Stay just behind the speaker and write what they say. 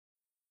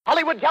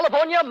Hollywood,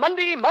 California,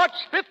 Monday, March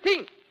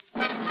 15th.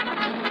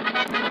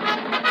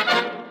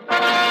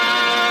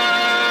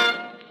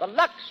 The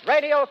Lux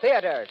Radio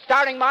Theater,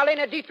 starring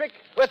Marlene Dietrich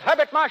with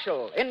Herbert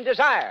Marshall in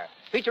Desire,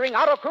 featuring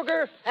Otto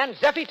Kruger and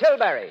Zeffie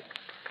Tilbury.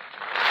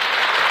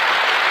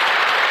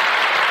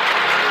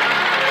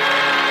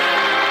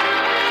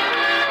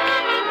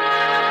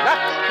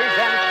 Lux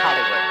presents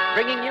Hollywood,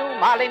 bringing you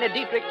Marlene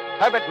Dietrich,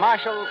 Herbert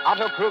Marshall,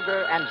 Otto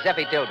Kruger, and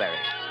Zeffie Tilbury.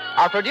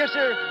 Our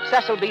producer,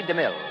 Cecil B.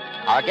 DeMille.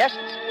 Our guests,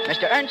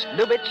 Mr. Ernst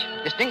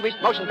Lubitsch,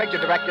 distinguished motion picture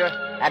director,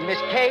 and Miss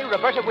K.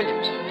 Roberta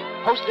Williamson,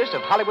 hostess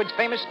of Hollywood's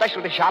famous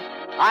specialty shop,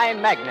 I.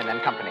 Magnin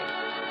and Company.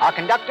 Our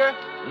conductor,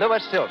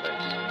 Louis Silvers.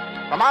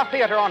 From our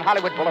theater on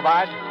Hollywood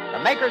Boulevard,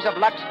 the makers of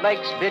Lux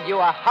Flakes bid you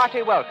a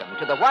hearty welcome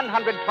to the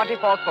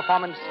 124th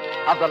performance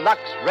of the Lux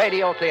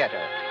Radio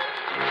Theater.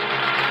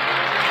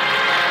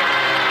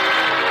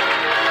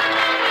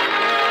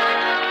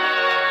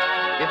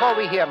 Before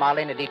we hear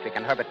Marlene Dietrich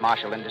and Herbert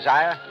Marshall in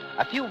Desire,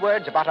 a few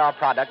words about our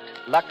product,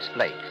 Lux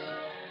Flakes.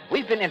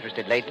 We've been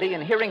interested lately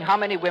in hearing how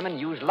many women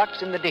use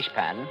Lux in the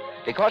dishpan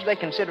because they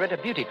consider it a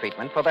beauty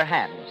treatment for their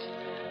hands.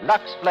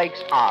 Lux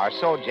Flakes are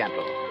so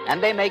gentle,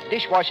 and they make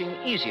dishwashing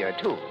easier,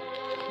 too.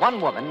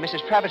 One woman,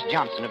 Mrs. Travis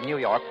Johnson of New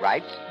York,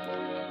 writes,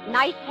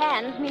 "Nice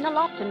hands mean a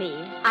lot to me.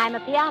 I'm a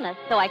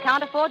pianist, so I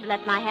can't afford to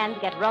let my hands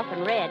get rough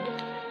and red.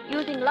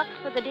 Using Lux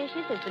for the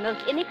dishes is the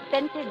most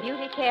inexpensive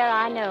beauty care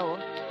I know.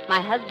 My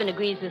husband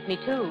agrees with me,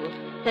 too.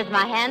 Says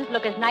my hands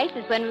look as nice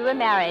as when we were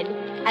married.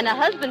 And a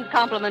husband's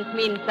compliments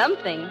mean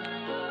something."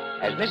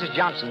 As Mrs.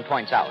 Johnson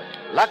points out,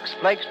 Lux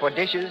Flakes for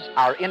dishes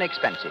are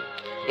inexpensive.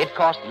 It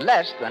costs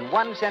less than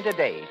 1 cent a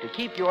day to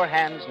keep your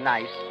hands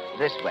nice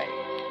this way.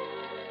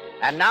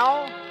 And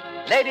now,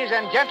 ladies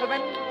and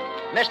gentlemen,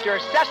 Mr.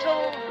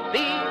 Cecil B.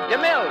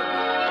 DeMille.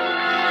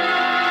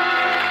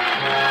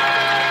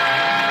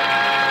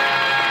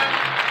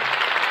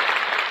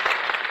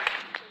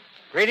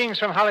 Greetings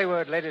from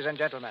Hollywood, ladies and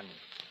gentlemen.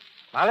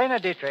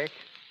 Marlene Dietrich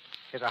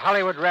is a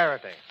Hollywood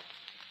rarity.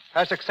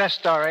 Her success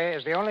story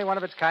is the only one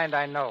of its kind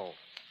I know.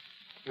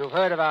 You've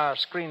heard of our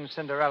screen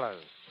Cinderellas,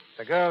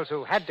 the girls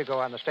who had to go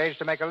on the stage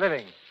to make a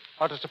living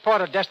or to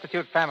support a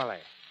destitute family.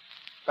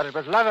 But it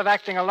was love of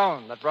acting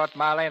alone that brought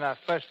Marlene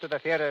first to the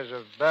theaters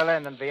of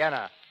Berlin and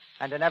Vienna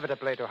and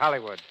inevitably to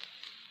Hollywood.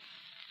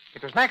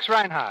 It was Max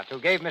Reinhardt who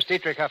gave Miss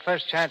Dietrich her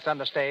first chance on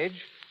the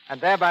stage and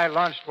thereby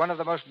launched one of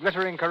the most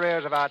glittering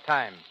careers of our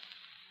time.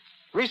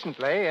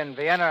 Recently, in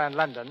Vienna and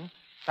London,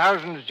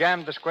 thousands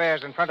jammed the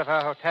squares in front of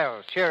her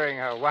hotels, cheering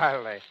her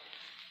wildly.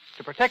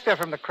 To protect her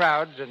from the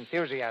crowd's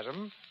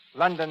enthusiasm,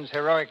 London's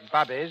heroic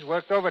bobbies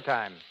worked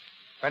overtime.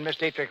 When Miss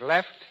Dietrich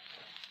left,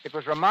 it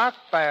was remarked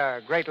by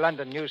a great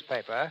London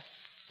newspaper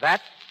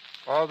that,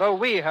 although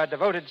we, her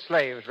devoted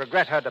slaves,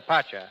 regret her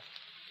departure,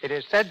 it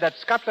is said that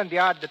Scotland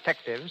Yard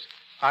detectives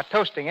are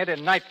toasting it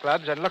in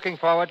nightclubs and looking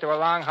forward to a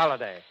long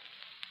holiday.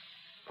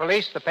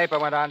 Police, the paper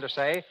went on to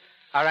say,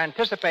 are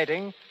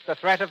anticipating the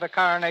threat of the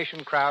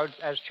coronation crowds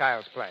as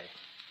child's play.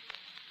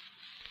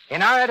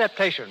 In our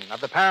adaptation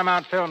of the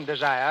Paramount film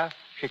Desire,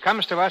 she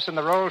comes to us in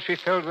the role she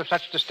filled with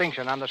such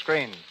distinction on the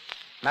screen,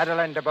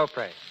 Madeleine de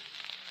Beaupré.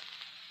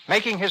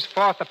 Making his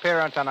 4th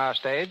appearance on our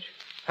stage,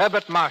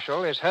 Herbert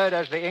Marshall is heard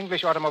as the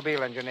English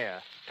automobile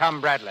engineer, Tom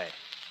Bradley.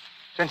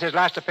 Since his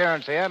last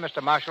appearance here,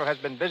 Mr. Marshall has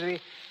been busy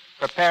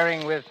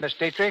preparing with Miss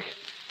Dietrich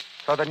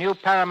for the new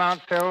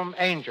Paramount film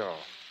Angel.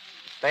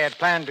 They had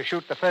planned to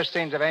shoot the first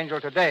scenes of Angel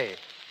today,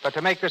 but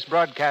to make this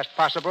broadcast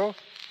possible,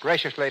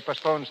 graciously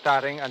postponed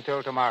starting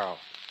until tomorrow.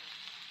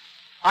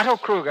 Otto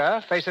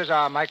Kruger faces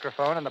our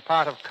microphone in the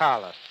part of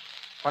Carlos,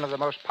 one of the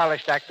most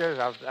polished actors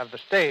of the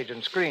stage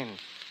and screen.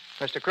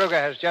 Mr. Kruger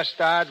has just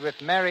starred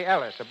with Mary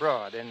Ellis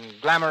abroad in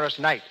Glamorous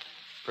Night,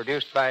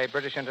 produced by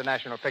British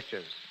International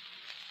Pictures.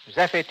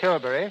 Zeffie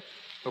Tilbury,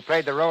 who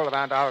played the role of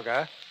Aunt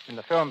Olga in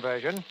the film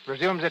version,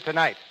 resumes it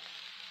tonight.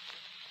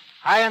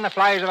 High in the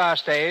flies of our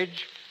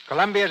stage,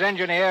 Columbia's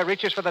engineer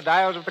reaches for the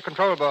dials of the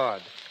control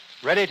board,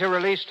 ready to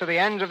release to the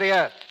ends of the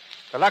earth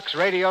the Lux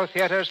Radio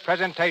Theater's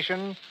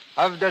presentation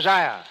of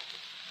Desire.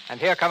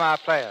 And here come our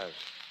players,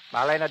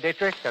 Marlene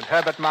Dietrich and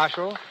Herbert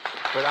Marshall,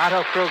 with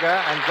Otto Kruger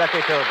and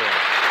Zeffie Tilbury.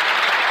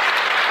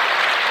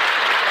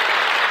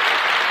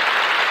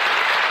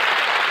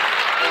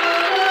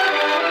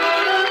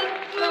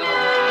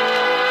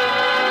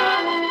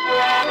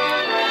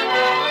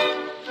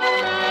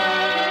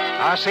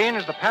 Our scene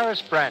is the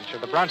Paris branch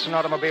of the Bronson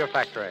Automobile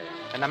Factory.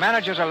 In the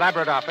manager's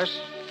elaborate office,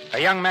 a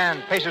young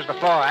man paces the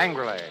floor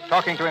angrily,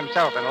 talking to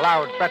himself in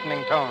loud,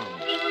 threatening tones.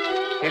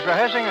 He's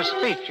rehearsing a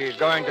speech he's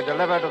going to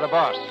deliver to the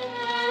boss.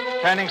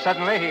 Turning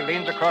suddenly, he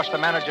leans across the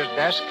manager's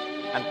desk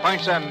and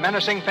points a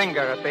menacing finger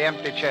at the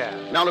empty chair.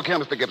 Now, look here,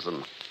 Mr.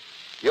 Gibson.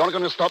 You're not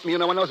going to stop me, and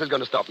no one else is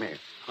going to stop me.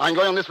 I'm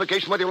going on this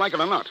vacation whether you like it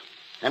or not.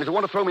 And if you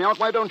want to throw me out,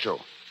 why don't you?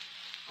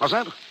 What's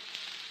that?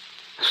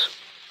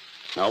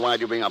 Now, why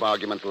do you bring up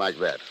arguments like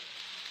that?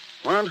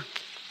 What?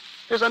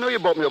 Yes, I know you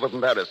brought me over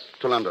from Paris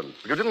to London,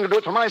 but you didn't do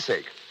it for my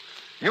sake.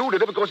 You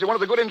did it because you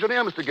wanted a good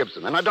engineer, Mr.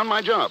 Gibson, and I've done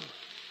my job.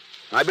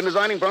 I've been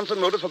designing Bronson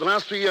Motors for the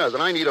last 3 years,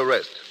 and I need a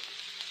rest.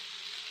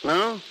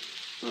 No?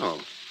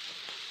 Oh.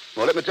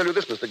 Well, let me tell you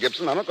this, Mr.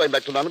 Gibson. I'm not going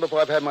back to London before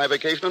I've had my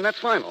vacation, and that's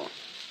final.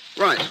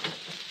 Right.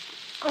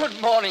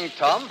 Good morning,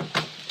 Tom.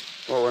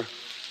 Oh,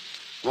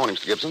 morning,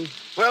 Mr. Gibson.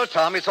 Well,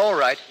 Tom, it's all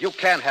right. You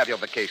can have your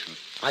vacation.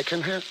 I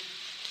can have...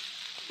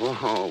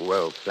 Oh,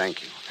 well,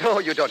 thank you. Oh,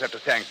 you don't have to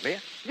thank me.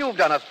 You've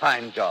done a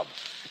fine job.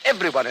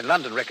 Everyone in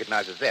London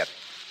recognizes that.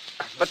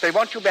 But they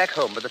want you back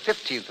home by the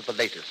 15th at the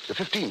latest. The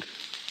 15th?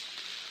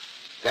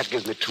 That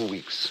gives me 2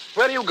 weeks.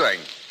 Where are you going?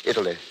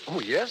 Italy.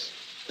 Oh, yes?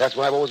 That's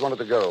where I've always wanted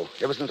to go,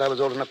 ever since I was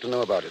old enough to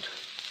know about it.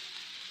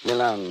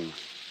 Milan,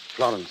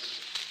 Florence,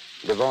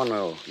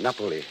 Livorno,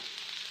 Napoli.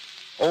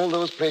 All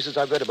those places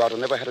I've read about and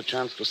never had a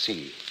chance to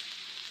see.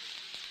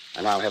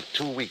 And I'll have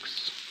 2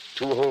 weeks,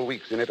 2 whole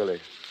weeks in Italy.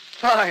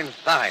 Fine,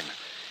 fine.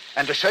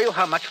 And to show you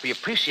how much we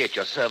appreciate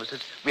your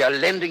services, we are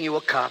lending you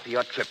a car for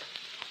your trip.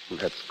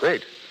 That's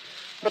great.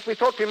 But we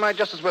thought we might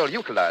just as well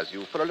utilize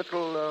you for a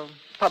little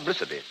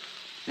publicity.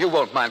 You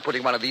won't mind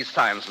putting one of these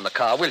signs in the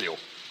car, will you?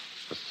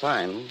 A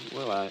sign?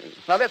 Well,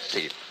 Now, let's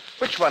see.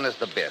 Which one is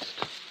the best?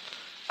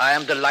 I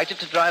am delighted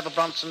to drive a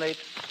Bronson 8.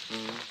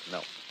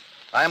 No.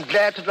 I am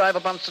glad to drive a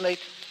Bronson 8.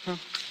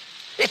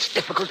 It's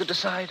difficult to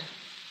decide.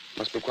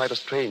 Must be quite a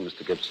strain,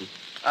 Mr. Gibson.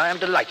 I am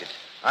delighted.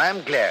 I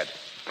am glad.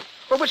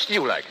 Well, which do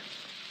you like?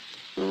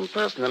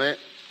 Personally,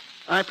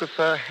 I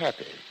prefer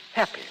happy.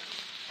 Happy.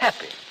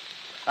 Happy.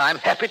 I'm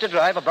happy to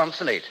drive a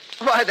Bronson 8.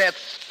 Why, that's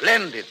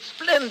splendid,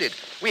 splendid.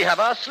 We have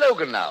our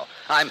slogan now.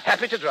 I'm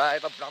happy to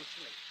drive a Bronson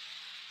 8.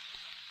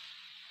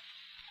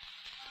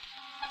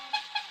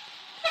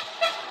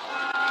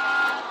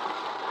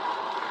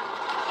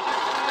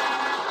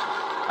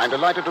 I'm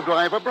delighted to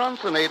drive a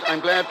Bronson 8. I'm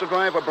glad to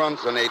drive a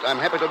Bronson 8. I'm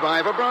happy to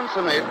drive a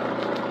Bronson 8.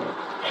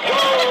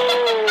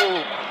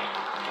 Whoa!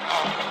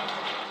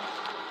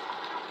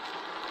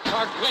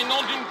 Sacré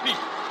nom d'une pipe.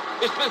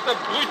 Espèce de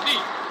bruti.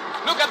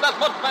 Look at that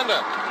mud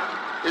fender.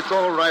 It's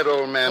all right,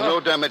 old man. No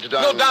damage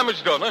done. No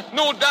damage done, huh?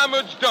 No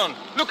damage done.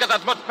 Look at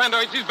that mud fender.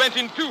 It is bent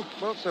in two.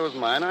 Well, so is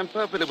mine. I'm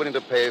perfectly willing to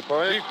pay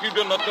for it. If you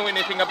do not know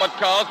anything about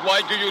cars,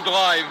 why do you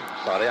drive?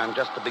 Sorry, I'm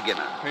just a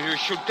beginner. You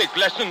should take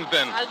lessons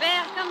then.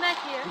 Albert, come back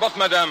here. But,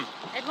 madame.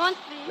 At once,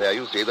 please. There,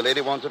 you see. The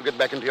lady wants you to get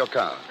back into your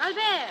car.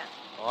 Albert.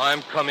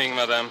 I'm coming,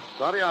 madame.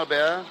 Sorry,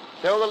 Albert.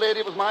 Tell the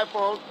lady it was my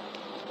fault.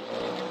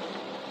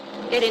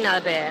 Get in,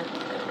 Albert.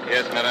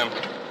 Yes, madame.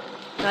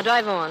 Now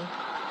drive on.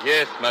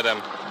 Yes,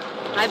 madame.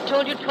 I've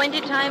told you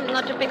 20 times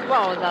not to pick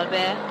quarrels,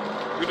 Albert.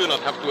 You do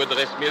not have to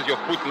address me as your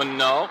footman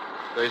now.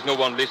 There is no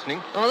one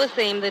listening. All the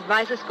same, the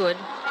advice is good.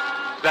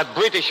 That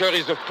Britisher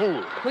is a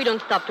fool. We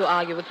don't stop to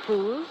argue with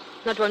fools.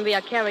 Not when we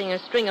are carrying a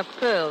string of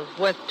pearls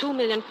worth 2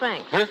 million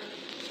francs. Huh?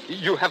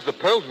 You have the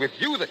pearls with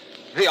you?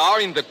 They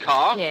are in the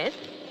car? Yes.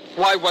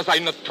 Why was I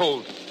not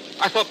told?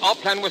 I thought our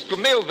plan was to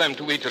mail them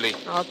to Italy.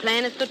 Our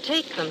plan is to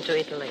take them to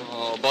Italy.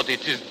 Oh, but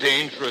it is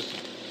dangerous.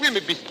 We may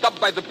be stopped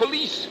by the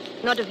police.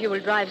 Not if you will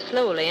drive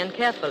slowly and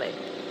carefully.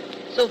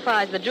 So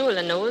far as the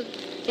jeweler knows,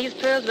 these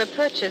pearls were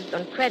purchased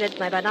on credit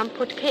by Madame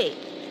Fouquet.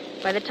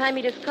 By the time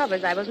he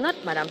discovers I was not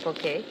Madame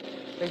Fouquet,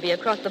 we'll be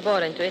across the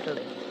border into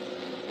Italy.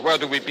 Where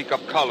do we pick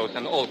up Carlos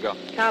and Olga?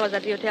 Carlos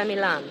at the Hotel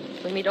Milan.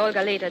 We'll meet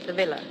Olga later at the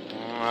villa.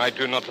 I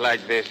do not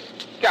like this.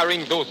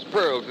 Carrying those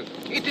pearls,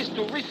 it is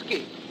too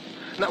risky.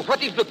 Now,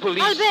 what if the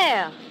police...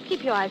 Albert,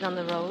 keep your eyes on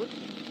the road.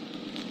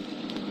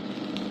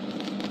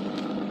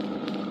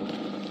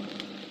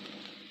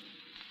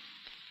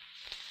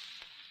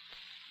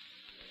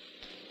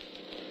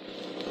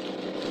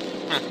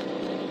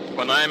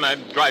 When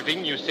I'm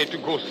driving, you say to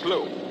go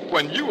slow.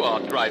 When you are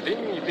driving,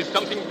 it is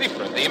something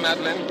different, eh,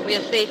 Madeleine? We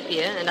are safe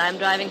here, and I'm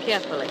driving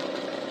carefully.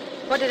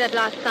 What did that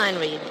last sign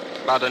read?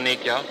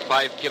 Badonekia,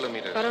 5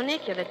 kilometers.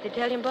 Baronekia, that's the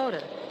Italian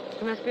border.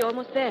 We must be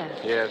almost there.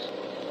 Yes.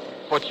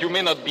 But you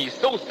may not be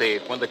so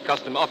safe when the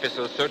custom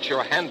officers search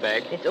your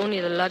handbag. It's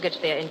only the luggage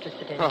they're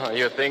interested in. Oh,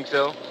 you think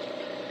so?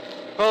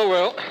 Oh,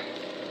 well.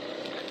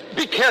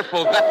 Be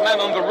careful, that man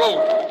on the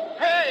road.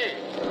 Hey!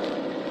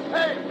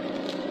 Hey!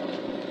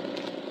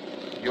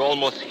 You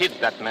almost hit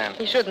that man.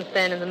 He shouldn't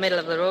stand in the middle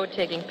of the road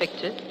taking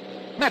pictures.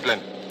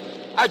 Madeleine,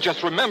 I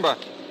just remember.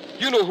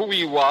 You know who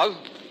he was?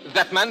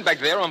 That man back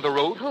there on the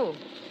road? Who?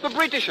 The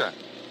Britisher.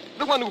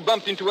 The one who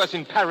bumped into us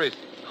in Paris.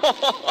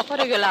 What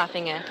are you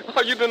laughing at?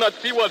 Oh, you do not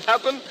see what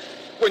happened?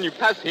 When you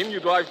pass him, you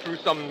drive through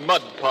some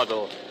mud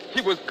puddle.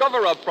 He was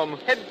covered up from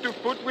head to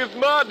foot with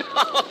mud.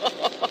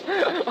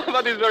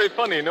 That is very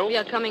funny, no? We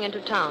are coming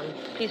into town.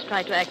 Please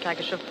try to act like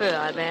a chauffeur,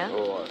 Albert.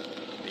 Oh,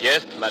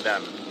 yes,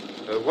 madame.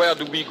 Where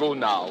do we go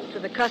now? To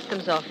the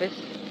customs office.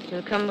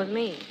 You'll come with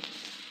me.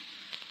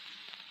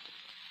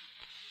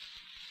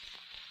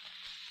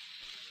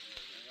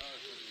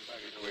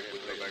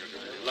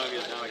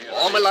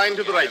 Form a line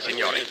to the right,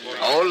 signore.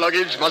 All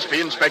luggage must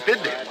be inspected.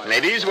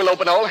 Ladies will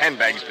open all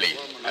handbags, please.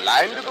 A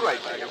line to the right,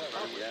 signore.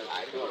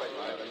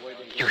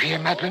 You hear,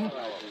 Madeleine?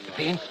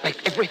 They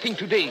inspect everything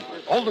today.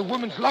 All the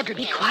women's luggage.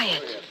 Be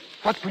quiet.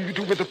 What will you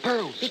do with the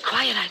pearls? Be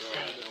quiet, I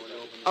say.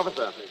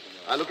 Officer,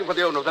 I'm looking for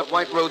the owner of that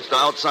white roadster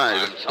outside.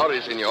 I'm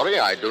sorry, signore.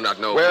 I do not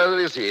know. Where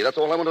is he? That's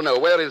all I want to know.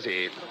 Where is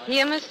he?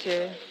 Here,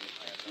 monsieur.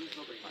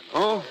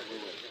 Oh,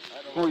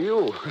 Oh,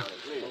 you.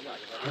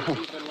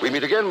 We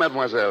meet again,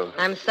 mademoiselle.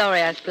 I'm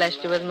sorry I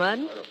splashed you with mud.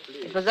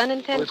 It was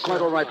unintentional. Oh, it's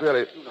quite all right,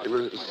 really. It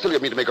was silly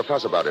of me to make a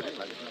fuss about it.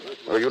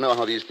 Well, you know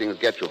how these things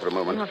get you for a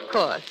moment. Of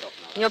course.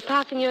 You're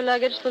parking your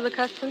luggage through the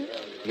customs?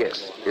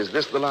 Yes. Is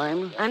this the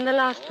line? I'm the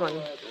last one.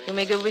 You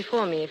may go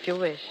before me if you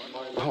wish.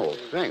 Oh,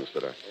 thanks,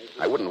 but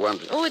I wouldn't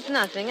want to... Oh, it's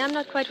nothing. I'm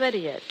not quite ready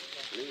yet.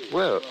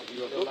 Well,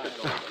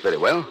 very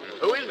well.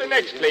 Who is the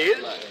next,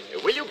 please?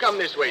 Will you come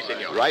this way,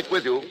 senor? Right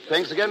with you.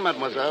 Thanks again,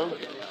 mademoiselle.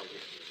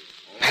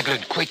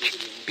 Madeline, quick.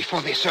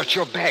 Before they search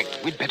your bag,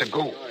 we'd better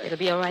go. It'll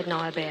be all right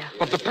now, Albert.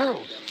 But the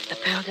pearls? The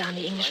pearls are in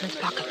the Englishman's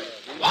pocket.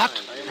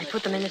 What? I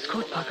put them in his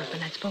coat pocket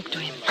when I spoke to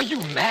him. Are you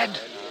mad?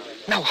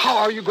 Now, how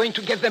are you going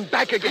to get them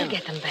back again? I'll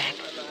get them back.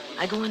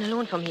 I go on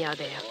alone from here,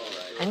 Albert.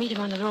 I'll meet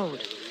him on the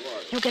road.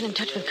 You get in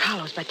touch with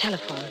Carlos by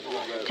telephone.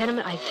 Tell him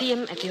I see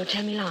him at the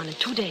Hotel Milan in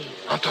 2 days.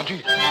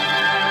 Entendu.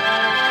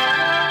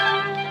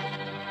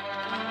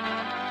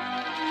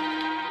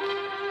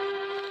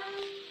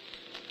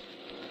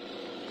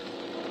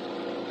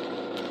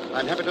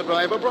 I'm happy to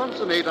drive a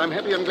Bronson 8. I'm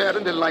happy and glad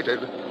and delighted.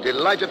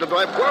 Delighted to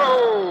drive...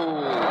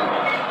 Whoa!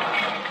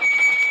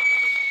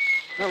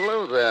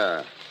 Hello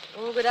there.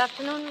 Oh, good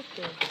afternoon,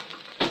 monsieur.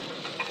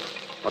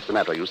 What's the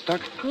matter? Are you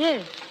stuck?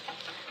 Yes.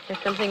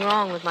 There's something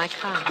wrong with my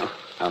car. Oh,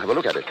 I'll have a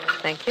look at it.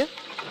 Thank you.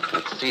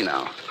 Let's see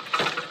now.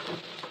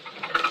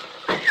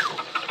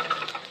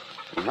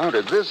 How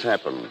did this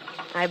happen?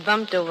 I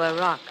bumped over a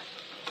rock.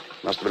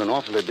 Must have been an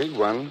awfully big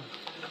one.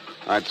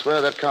 I'd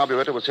swear that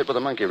carburetor was hit with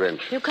a monkey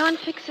wrench. You can't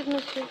fix it,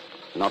 monsieur.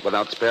 Not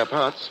without spare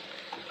parts.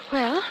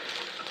 Well,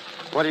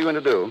 What are you going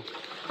to do?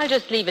 I'll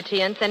just leave it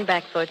here and send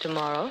back for it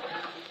tomorrow.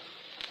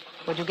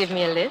 Would you give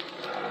me a lift?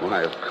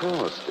 Why, of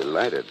course.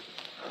 Delighted.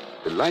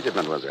 Delighted,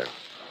 mademoiselle.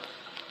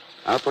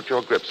 I'll put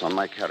your grips on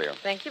my carrier.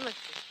 Thank you, monsieur.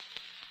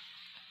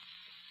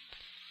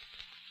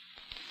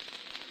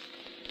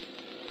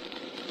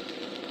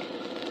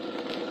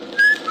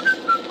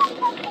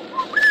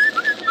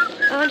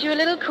 Aren't you a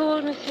little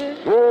cold, monsieur?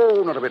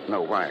 Oh, not a bit,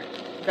 no. Why?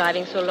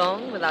 Driving so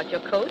long without your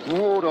coat?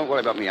 Oh, don't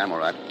worry about me. I'm all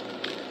right.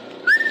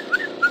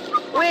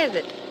 Where is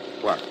it?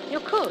 What?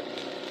 Your coat.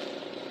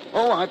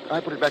 Oh, I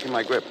put it back in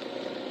my grip.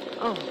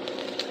 Oh,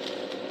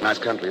 Nice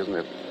country, isn't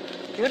it?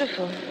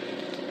 beautiful.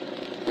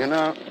 You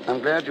know, I'm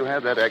glad you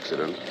had that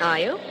accident. Are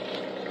you?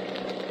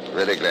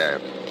 Very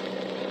glad.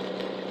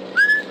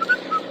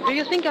 Do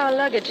you think our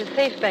luggage is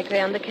safe back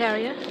there on the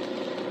carrier?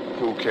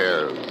 Who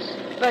cares?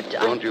 But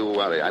Don't you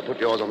worry. I put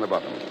yours on the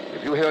bottom.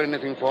 If you hear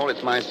anything fall,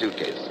 it's my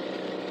suitcase.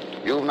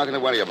 You've nothing to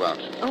worry about.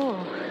 Oh,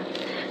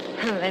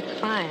 that's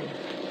fine.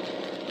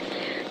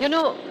 You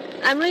know,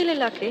 I'm really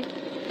lucky.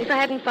 If I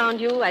hadn't found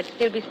you, I'd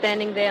still be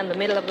standing there in the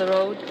middle of the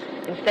road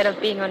instead of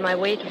being on my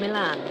way to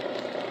Milan.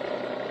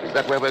 Is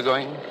that where we're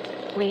going?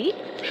 We?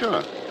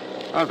 Sure.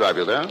 I'll drive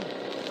you there.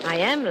 I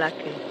am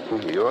lucky.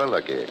 You're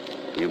lucky.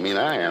 You mean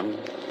I am.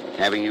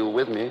 Having you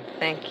with me.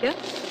 Thank you.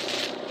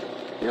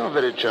 You're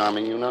very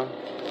charming, you know.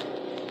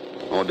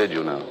 Or did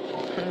you know?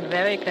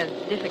 Very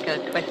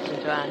difficult question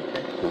to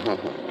answer.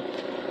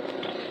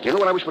 You know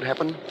what I wish would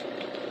happen?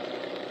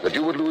 That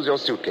you would lose your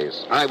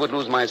suitcase. I would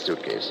lose my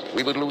suitcase.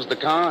 We would lose the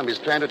car and be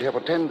stranded here for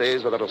 10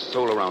 days without a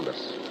soul around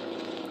us.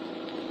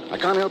 I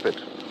can't help it.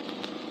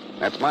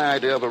 That's my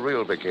idea of a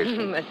real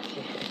vacation.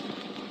 Monsieur.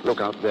 Look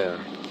out there.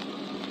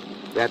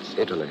 That's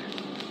Italy.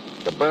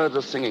 The birds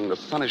are singing. The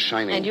sun is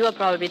shining. And you are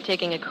probably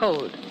taking a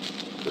cold.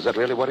 Does that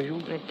really worry you?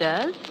 It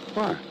does?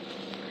 Why?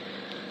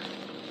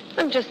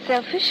 I'm just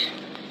selfish.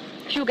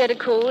 If you get a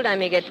cold, I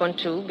may get one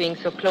too, being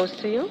so close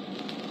to you.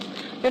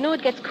 You know,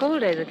 it gets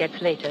colder as it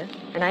gets later,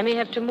 and I may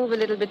have to move a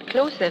little bit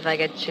closer if I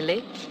get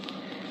chilly.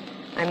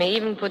 I may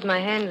even put my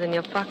hands in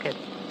your pocket.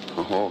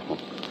 Oh,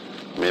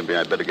 maybe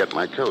I'd better get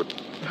my coat.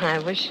 I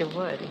wish you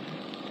would.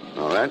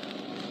 All right.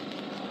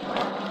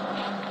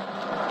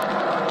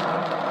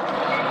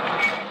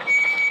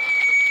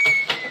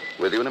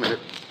 With you in a minute.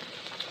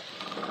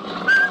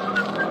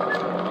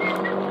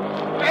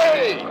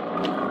 Hey!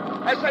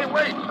 I say,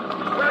 wait!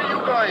 Where are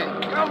you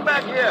going? Come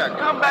back here.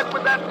 Come back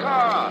with that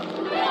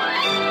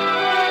car.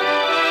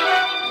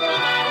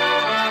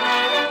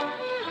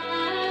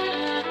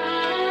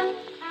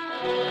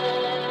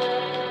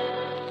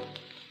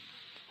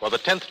 For the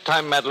 10th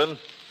time, Madeline,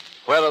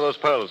 where are those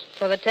pearls?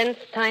 For the 10th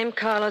time,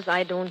 Carlos,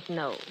 I don't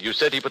know. You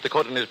said he put the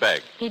coat in his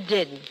bag. He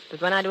did,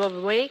 but when I drove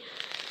away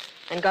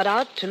and got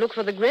out to look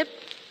for the grip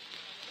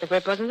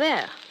wasn't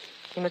there.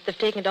 He must have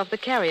taken it off the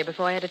carrier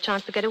before I had a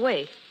chance to get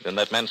away. Then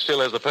that man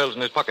still has the pearls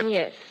in his pocket.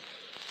 Yes,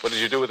 What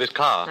did you do with his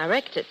car? I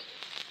wrecked it.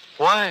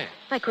 Why?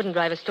 I couldn't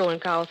drive a stolen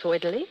car all through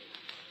Italy.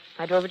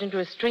 I drove it into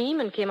a stream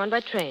and came on by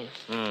train.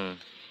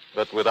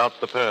 But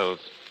without the pearls.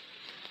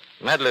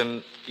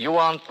 Madeline, you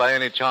aren't by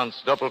any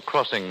chance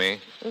double-crossing me.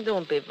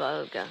 Don't be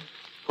vulgar.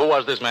 Who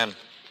was this man?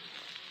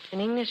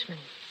 An Englishman.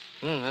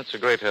 That's a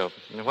great help.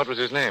 And what was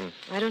his name?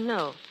 I don't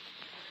know.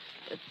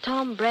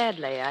 Tom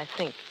Bradley, I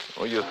think.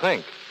 Oh, you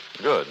think?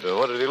 Good.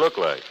 What did he look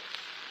like?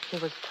 He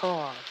was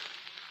tall.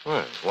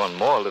 Well, one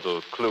more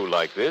little clue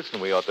like this,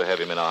 and we ought to have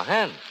him in our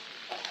hands.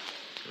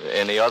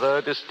 Any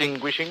other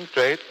distinguishing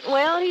traits?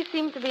 Well, he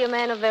seemed to be a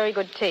man of very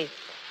good taste.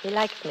 He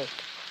likes me.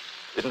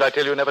 Didn't I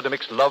tell you never to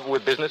mix love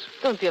with business?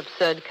 Don't be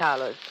absurd,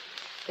 Carlos.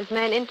 This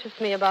man interests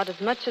me about as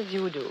much as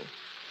you do.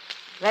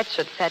 That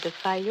should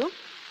satisfy you.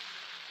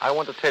 I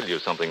want to tell you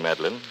something,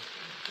 Madeline.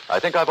 I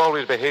think I've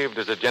always behaved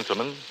as a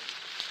gentleman.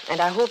 And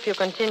I hope you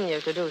continue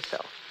to do so.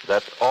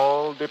 That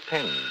all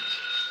depends.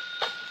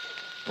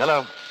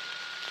 Hello.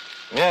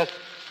 Yes.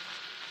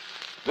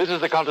 This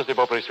is the Countess de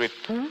Beaupre suite.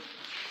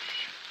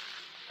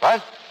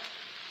 What?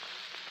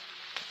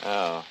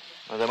 Oh,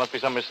 well, there must be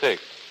some mistake.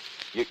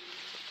 You...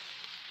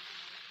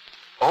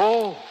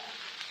 Oh,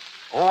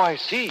 I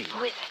see.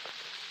 Who is it?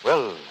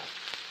 Well,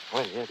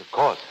 yes, of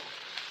course.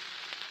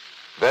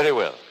 Very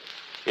well.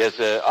 Yes,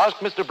 ask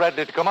Mr.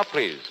 Bradley to come up,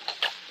 please.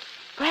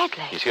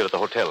 Bradley? He's here at the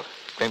hotel.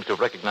 Claims to have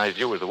recognized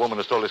you as the woman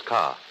who stole his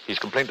car. He's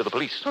complained to the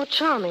police. Oh,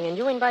 charming. And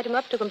you invite him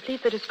up to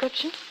complete the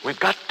description? We've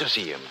got to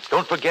see him.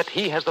 Don't forget,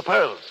 he has the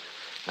pearls.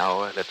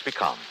 Now, let's be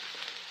calm.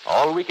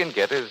 All we can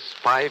get is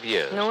 5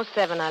 years. No,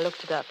 7. I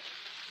looked it up.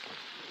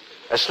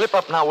 A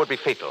slip-up now would be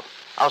fatal.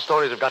 Our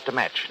stories have got to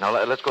match. Now,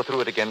 let's go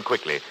through it again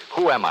quickly.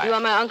 Who am I? You are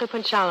my uncle,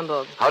 Prince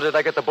Schalenburg. How did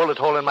I get the bullet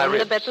hole in my In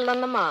ribs? the battle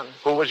on the Marne.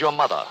 Who was your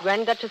mother?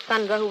 Grand Duchess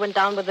Sandra, who went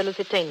down with the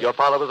Lusitania. Your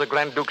father was the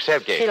Grand Duke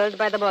Székely. Killed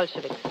by the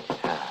Bolsheviks.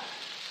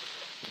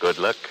 Good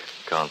luck,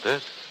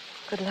 Countess.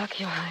 Good luck,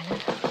 Your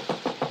Highness.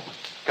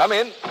 Come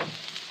in.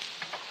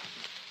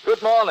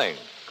 Good morning.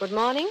 Good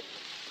morning.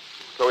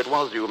 So it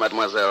was you,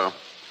 mademoiselle.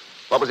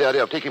 What was the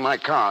idea of taking my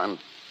car and...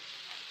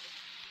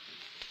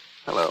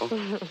 Hello.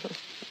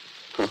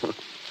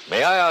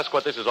 May I ask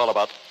what this is all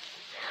about?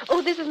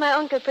 Oh, this is my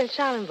uncle, Prince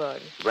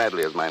Schalenburg.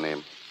 Bradley is my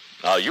name.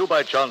 Are you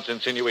by chance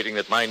insinuating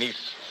that my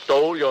niece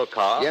stole your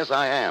car? Yes,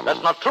 I am.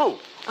 That's not true.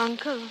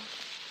 Uncle,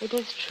 it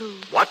is true.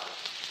 What?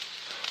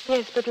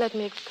 Yes, but let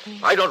me explain.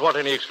 I don't want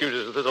any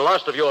excuses. This is the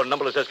last of your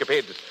numberless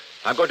escapades.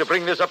 I'm going to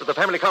bring this up to the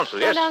family council,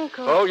 yes? But,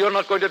 Uncle... Oh, you're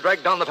not going to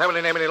drag down the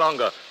family name any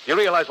longer. You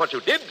realize what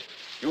you did?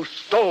 You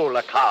stole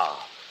a car.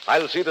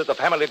 I'll see that the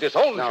family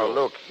disowns Now, you.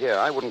 look, here,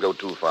 I wouldn't go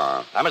too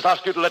far. I must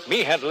ask you to let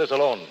me handle this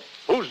alone.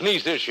 Whose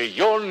niece is she?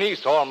 Your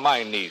niece or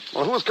my niece?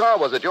 Well, whose car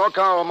was it? Your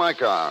car or my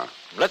car?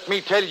 Let me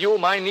tell you,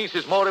 my niece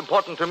is more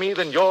important to me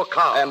than your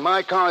car. And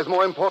my car is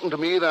more important to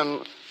me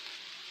than...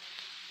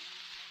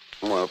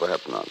 Well,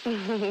 perhaps not.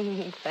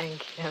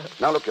 Thank you.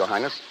 Now, look, Your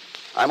Highness,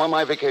 I'm on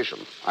my vacation.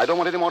 I don't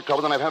want any more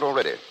trouble than I've had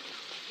already.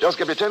 Just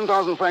give me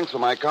 10,000 francs for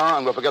my car,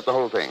 and we'll forget the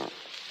whole thing.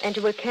 And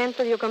you will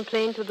cancel your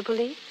complaint to the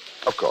police?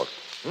 Of course.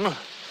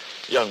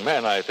 Young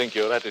man, I think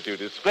your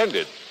attitude is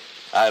splendid.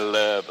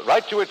 I'll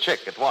write you a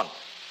check at once.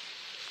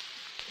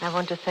 I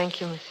want to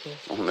thank you, monsieur.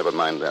 Oh, never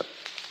mind that.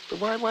 But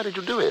why did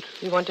you do it?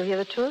 You want to hear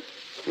the truth?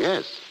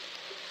 Yes.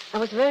 I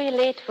was very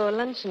late for a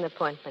luncheon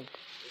appointment.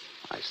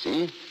 I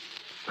see.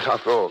 But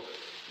after all,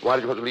 why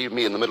did you have to leave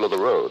me in the middle of the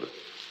road?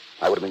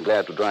 I would have been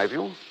glad to drive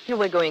you. You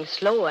were going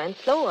slower and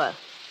slower.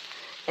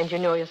 And you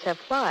know yourself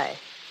why.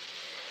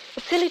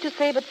 It's silly to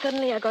say, but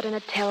suddenly I got in a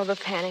terrible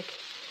panic.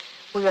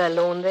 We were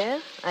alone there.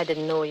 I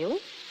didn't know you.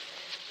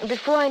 And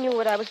before I knew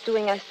what I was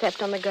doing, I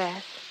stepped on the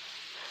grass.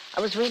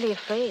 I was really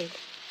afraid.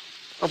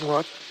 Of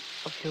what?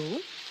 Of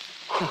you?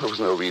 Oh, there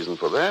was no reason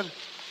for that.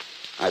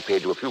 I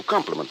paid you a few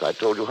compliments. I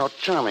told you how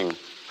charming,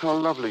 how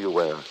lovely you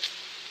were.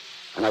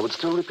 And I would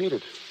still repeat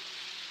it.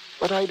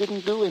 But I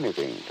didn't do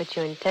anything. But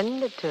you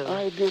intended to.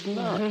 I did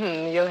not.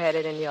 You had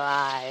it in your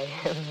eye.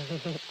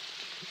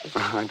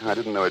 I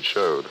didn't know it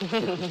showed.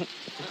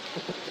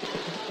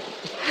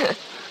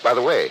 By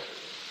the way,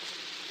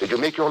 did you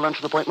make your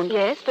luncheon appointment?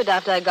 Yes, but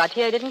after I got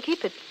here, I didn't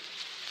keep it.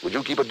 Would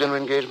you keep a dinner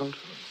engagement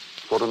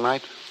for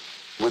tonight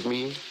with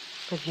me?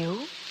 With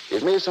you?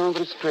 It may sound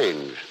very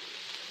strange,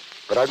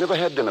 but I've never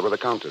had dinner with a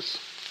countess.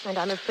 And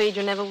I'm afraid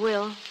you never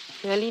will.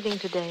 You're leaving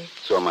today.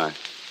 So am I.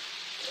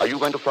 Are you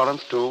going to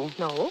Florence, too?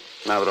 No.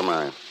 Neither am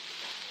I.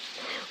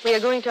 We are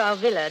going to our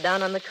villa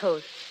down on the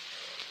coast.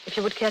 If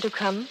you would care to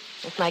come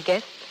as my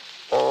guest.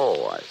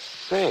 Oh, I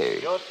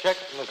say. Your check,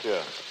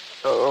 monsieur.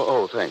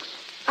 Oh, thanks.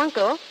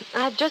 Uncle, I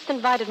have just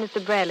invited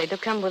Mr. Bradley to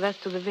come with us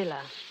to the villa.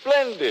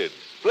 Splendid.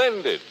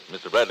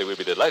 Mr. Bradley will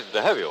be delighted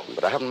to have you.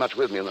 But I haven't much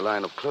with me in the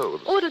line of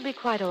clothes. Oh, it'll be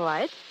quite all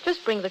right.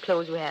 Just bring the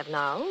clothes you have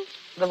now.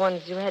 The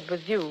ones you had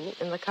with you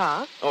in the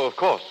car. Oh, of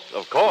course.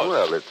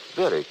 Well, it's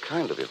very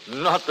kind of you.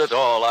 Not at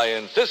all. I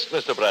insist,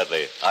 Mr.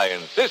 Bradley. I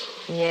insist.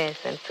 Yes,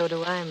 and so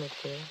do I,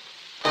 monsieur.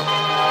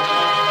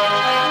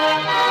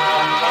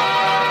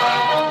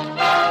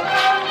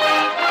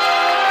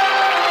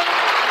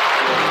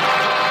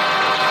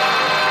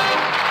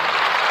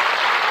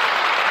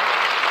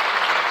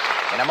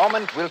 In a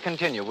moment, we'll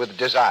continue with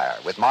Desire,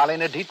 with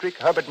Marlene Dietrich,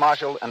 Herbert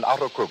Marshall, and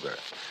Otto Kruger.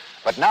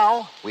 But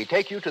now, we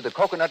take you to the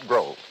Coconut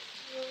Grove.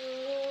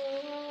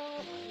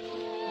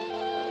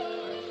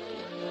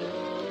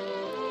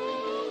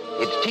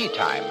 It's tea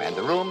time, and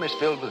the room is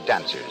filled with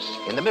dancers.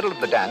 In the middle of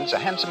the dance, a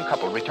handsome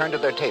couple return to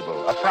their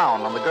table, a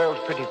frown on the girl's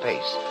pretty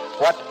face.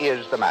 What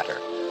is the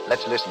matter?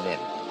 Let's listen in.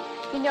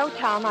 You know,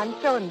 Tom, I'm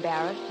so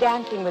embarrassed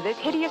dancing with this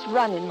hideous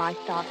run in my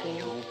stocking.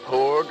 You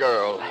poor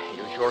girl.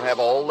 You sure have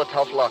all the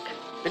tough luck.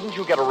 Didn't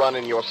you get a run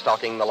in your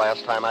stocking the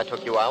last time I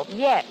took you out?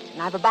 Yes,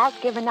 and I've about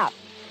given up.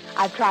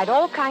 I've tried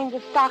all kinds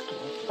of stockings,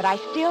 but I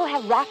still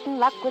have rotten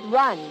luck with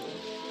runs.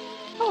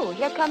 Oh,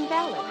 here comes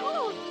Alice.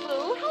 Hello,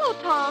 Sue. Hello,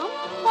 Tom.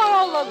 Why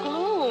all the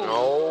gloom?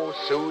 No,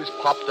 Sue's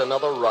popped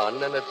another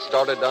run, and it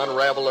started to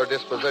unravel her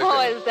disposition.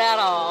 Oh, is that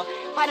all?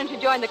 Why don't you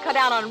join the Cut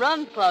Down on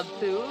Runs Club,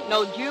 Sue?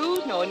 No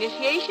dues, no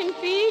initiation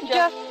fee,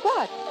 Just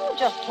what? Oh,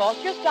 just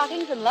toss your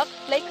stockings in Lux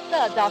Flake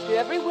studs after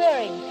every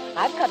wearing.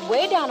 I've cut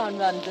way down on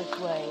runs this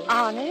way.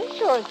 Honest?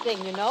 Sure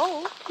thing, you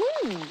know.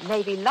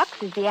 Maybe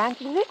Lux is the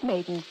answer to this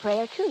maiden's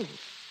prayer, too.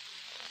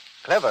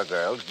 Clever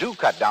girls do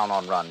cut down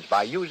on runs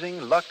by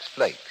using Lux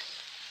Flakes.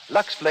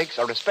 Lux Flakes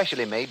are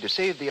especially made to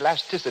save the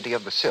elasticity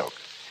of the silk.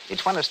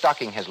 It's when a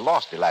stocking has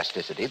lost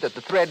elasticity that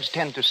the threads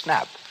tend to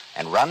snap,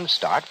 and runs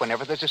start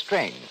whenever there's a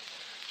strain.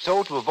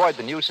 So, to avoid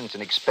the nuisance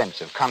and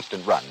expense of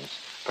constant runs,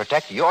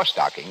 protect your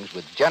stockings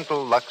with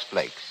gentle Lux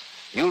Flakes.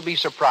 You'll be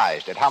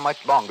surprised at how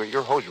much longer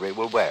your hosiery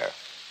will wear.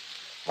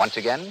 Once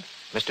again,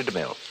 Mr.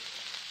 DeMille.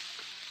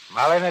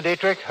 Marlene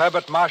Dietrich,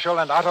 Herbert Marshall,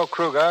 and Otto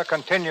Kruger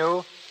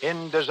continue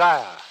in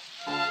Desire.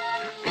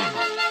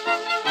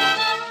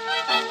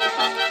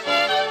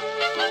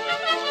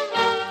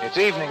 It's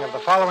evening of the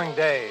following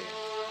day.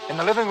 In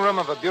the living room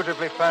of a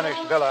beautifully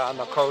furnished villa on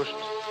the coast,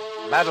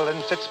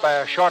 Madeline sits by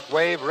a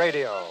shortwave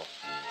radio,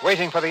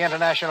 waiting for the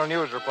international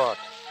news report.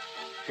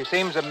 She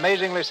seems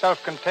amazingly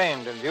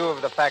self-contained in view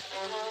of the fact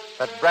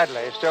that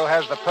Bradley still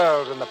has the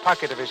pearls in the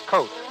pocket of his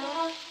coat.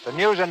 The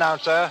news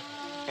announcer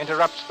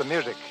interrupts the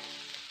music.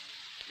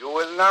 You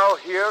will now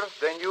hear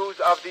the news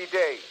of the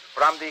day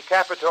from the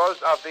capitals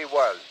of the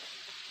world.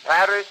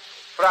 Paris,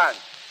 France.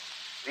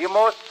 The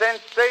most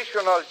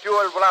sensational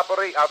jewel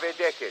robbery of a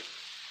decade.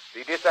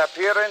 The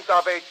disappearance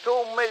of a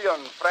 2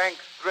 million franc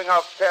string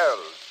of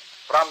pearls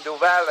from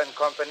Duval and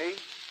Company,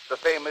 the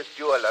famous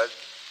jewelers,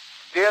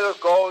 still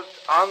goes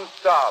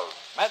unsolved.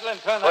 Madeline,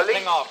 turn that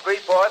thing off. Police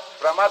reports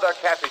from other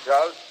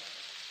capitals.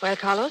 Well,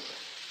 Carlos,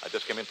 I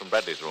just came in from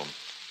Bradley's room.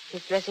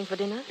 he's dressing for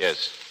dinner?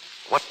 Yes.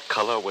 What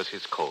color was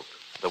his coat?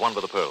 The one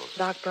with the pearls?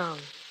 Dark brown.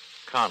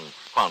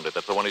 Confound it,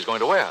 that's the one he's going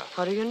to wear.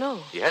 How do you know?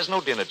 He has no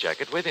dinner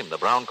jacket with him. The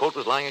brown coat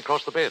was lying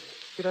across the bed.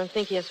 You don't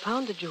think he has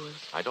found the jewels?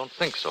 I don't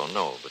think so,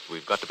 no, but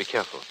we've got to be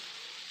careful.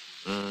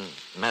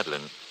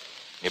 Madeline,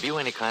 have you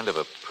any kind of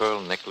a pearl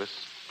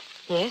necklace?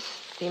 Yes,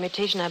 the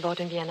imitation I bought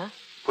in Vienna.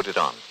 Put it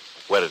on.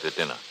 Wear it at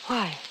dinner.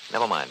 Why?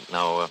 Never mind.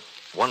 Now,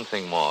 one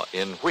thing more.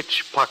 In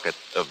which pocket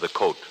of the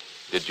coat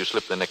did you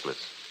slip the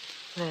necklace?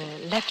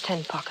 The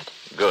left-hand pocket.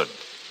 Good.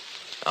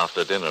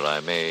 After dinner,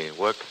 I may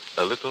work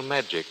a little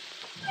magic.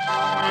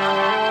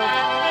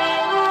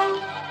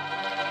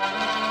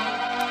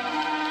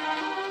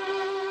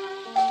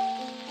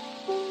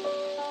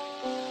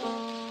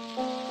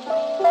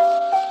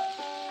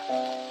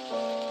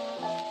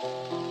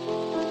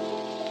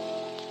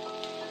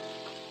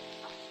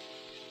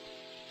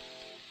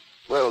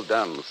 Well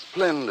done.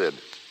 Splendid.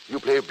 You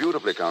play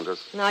beautifully,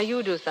 Countess. Now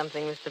you do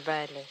something, Mr.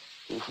 Bradley.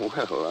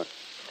 Well,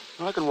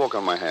 I can walk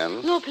on my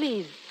hands. No,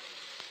 please.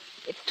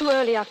 It's too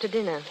early after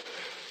dinner.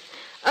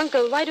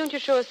 Uncle, why don't you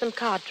show us some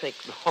card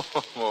tricks?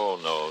 Oh,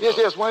 no.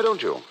 Yes, why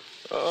don't you?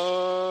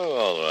 Oh,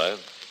 all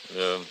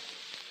right.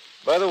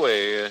 By the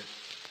way,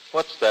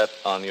 what's that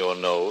on your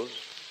nose?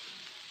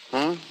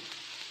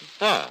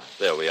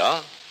 There we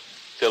are.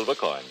 Silver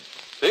coin.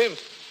 See?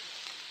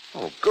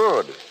 Oh,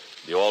 good.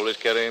 Do you always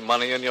carry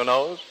money in your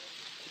nose?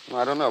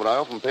 I don't know, but I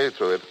often pay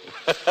through it.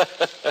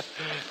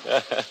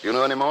 Do you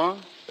know any more?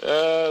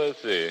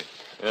 Let's see.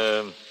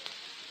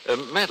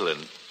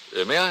 Madeline,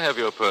 may I have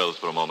your pearls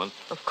for a moment?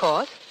 Of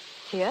course.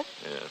 Here.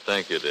 Yeah,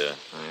 thank you, dear.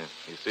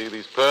 You see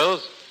these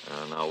pearls?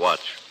 Now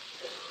watch.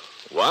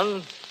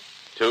 1,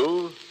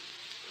 2,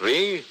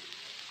 3.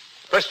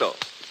 Presto.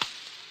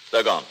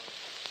 They're gone.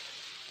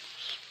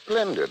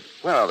 Splendid.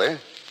 Where are they?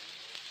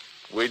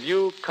 Will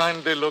you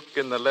kindly look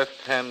in the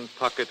left-hand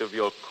pocket of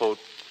your coat?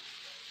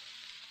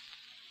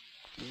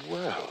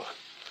 Well,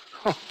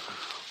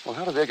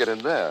 how did they get in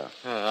there?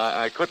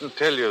 I couldn't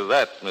tell you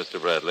that, Mr.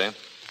 Bradley.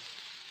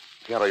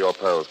 Here are your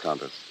pearls,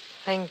 Countess.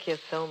 Thank you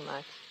so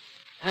much.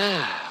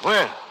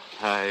 Well,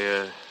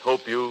 I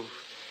hope you've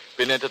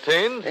been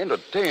entertained.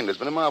 Entertained? It's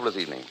been a marvelous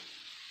evening.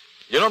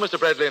 You know, Mr.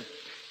 Bradley,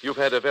 you've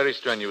had a very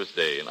strenuous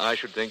day, and I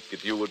should think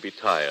that you would be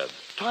tired.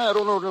 Tired?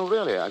 Oh, no,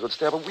 really. I could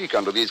stay up a week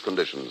under these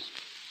conditions.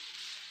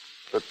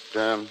 But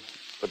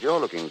you're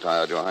looking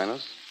tired, Your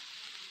Highness.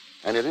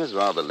 And it is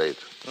rather late.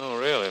 Oh,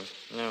 really?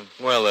 Yeah.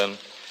 Well, then,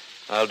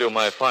 I'll do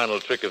my final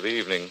trick of the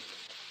evening.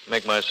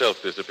 Make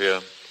myself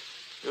disappear.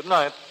 Good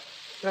night.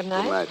 Good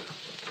night. Good night.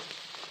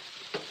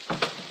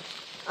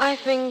 I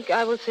think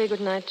I will say good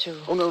night,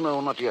 too. Oh, no,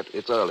 not yet.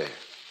 It's early.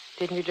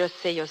 Didn't you just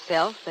say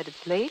yourself that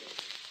it's late?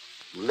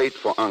 Late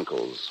for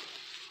uncles.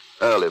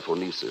 Early for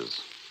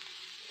nieces.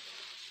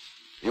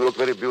 You look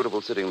very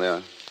beautiful sitting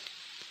there.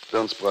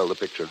 Don't spoil the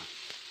picture.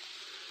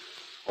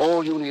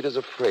 All you need is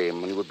a frame,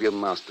 and you would be a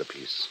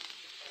masterpiece.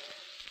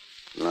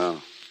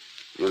 No,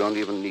 you don't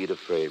even need a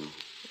frame.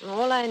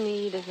 All I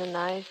need is a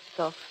nice,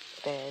 soft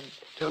bed.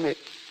 Tell me,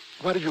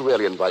 why did you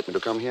really invite me to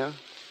come here?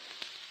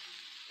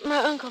 My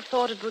uncle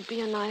thought it would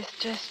be a nice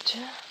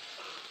gesture.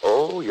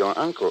 Oh, your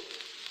uncle.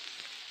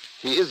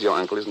 He is your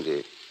uncle, isn't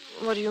he?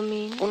 What do you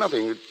mean? Oh,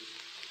 nothing.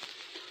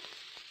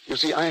 You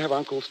see, I have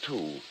uncles,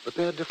 too, but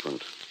they're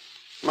different.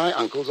 My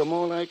uncles are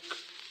more like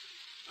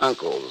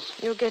uncles.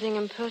 You're getting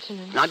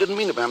impertinent. I didn't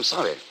mean it, but I'm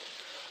sorry.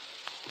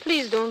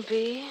 Please don't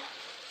be.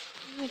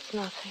 It's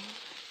nothing.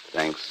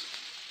 Thanks.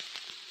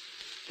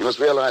 You must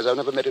realize I've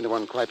never met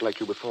anyone quite like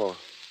you before.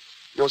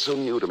 You're so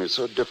new to me,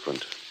 so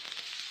different.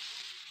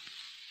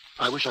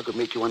 I wish I could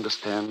make you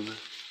understand.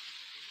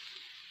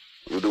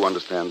 You do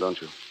understand, don't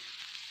you?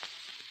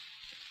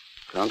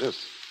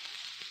 Countess?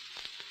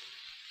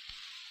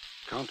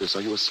 Countess,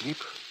 are you asleep?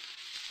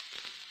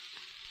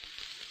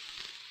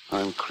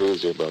 I'm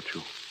crazy about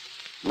you.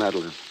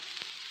 Madeline.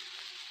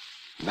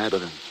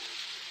 Madeline.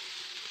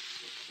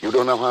 You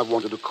don't know how I've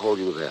wanted to call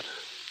you that.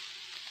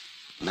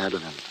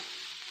 Madeline.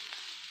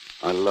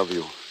 I love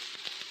you.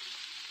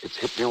 It's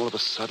hit me all of a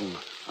sudden.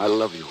 I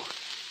love you.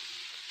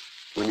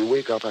 When you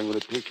wake up, I'm going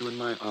to take you in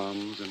my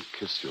arms and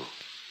kiss you.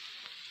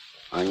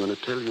 I'm going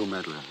to tell you,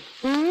 Madeline.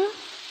 Hmm?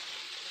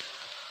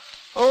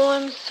 Oh,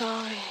 I'm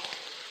sorry.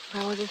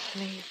 I was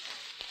asleep.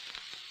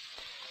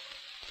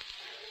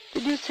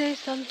 Did you say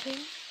something?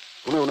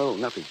 Oh, no,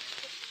 nothing.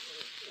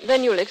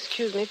 Then you'll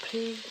excuse me,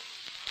 please.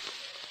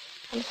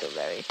 I'm so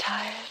very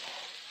tired.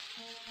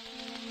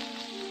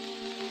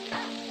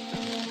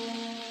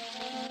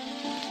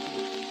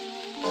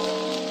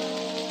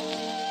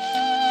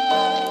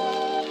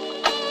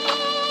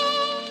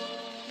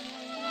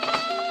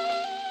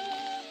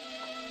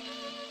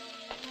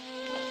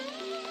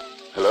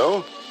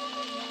 Hello?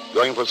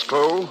 Going for a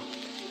stroll?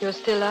 You're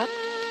still up?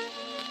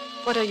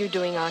 What are you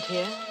doing out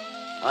here?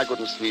 I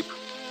couldn't sleep.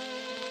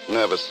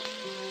 Nervous.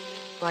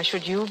 Why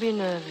should you be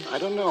nervous? I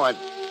don't know. I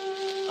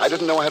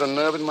didn't know I had a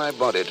nerve in my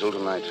body till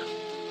tonight.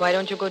 Why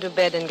don't you go to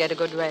bed and get a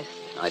good rest?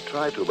 I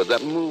try to, but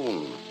that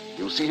moon,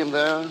 you see him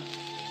there?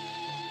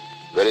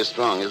 Very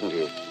strong, isn't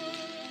he?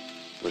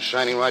 He was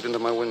shining right into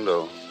my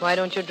window. Why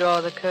don't you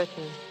draw the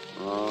curtain?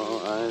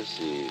 Oh, I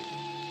see.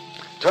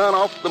 Turn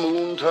off the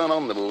moon, turn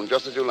on the moon,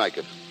 just as you like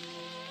it.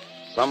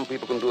 Some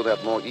people can do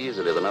that more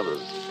easily than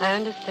others. I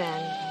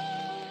understand.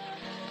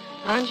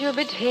 Aren't you a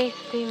bit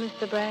hasty,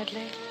 Mr.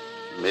 Bradley?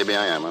 Maybe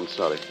I am. I'm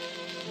sorry.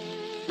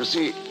 You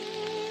see...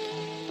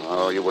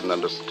 Oh, you wouldn't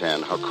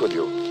understand. How could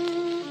you?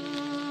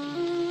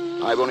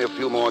 I've only a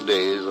few more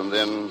days and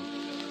then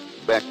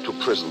back to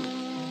prison.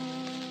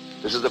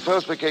 This is the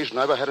first vacation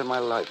I ever had in my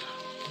life.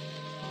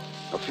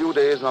 A few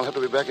days and I'll have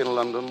to be back in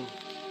London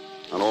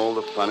and all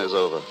the fun is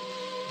over.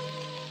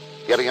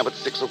 Getting up at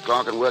 6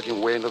 o'clock and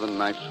working way into the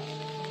night.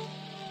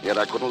 Yet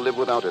I couldn't live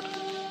without it.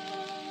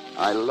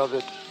 I love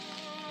it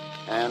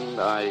and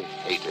I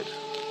hate it.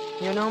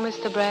 You know,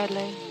 Mr.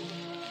 Bradley,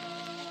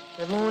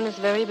 the moon is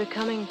very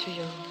becoming to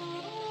you.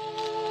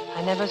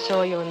 I never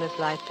saw you in this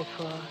light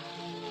before.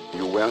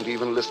 You weren't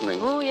even listening.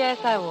 Oh, yes,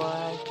 I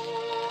was.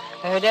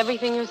 I heard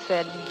everything you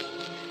said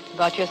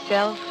about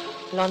yourself,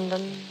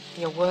 London,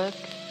 your work.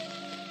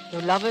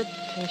 You love it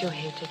and you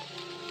hate it.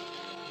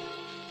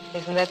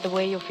 Isn't that the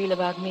way you feel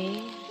about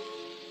me?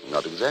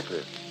 Not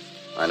exactly.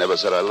 I never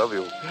said I love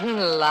you.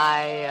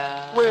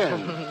 Liar.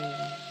 When?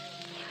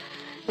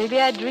 Maybe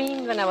I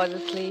dreamed when I was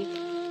asleep.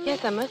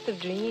 Yes, I must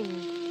have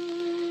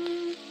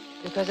dreamed.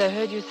 Because I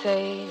heard you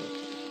say,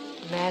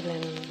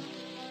 Madeline,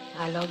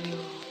 I love you.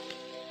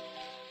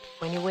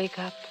 When you wake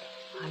up,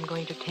 I'm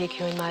going to take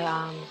you in my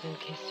arms and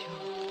kiss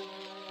you.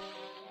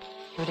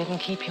 You didn't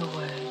keep your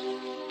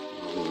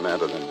word.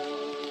 Madeline,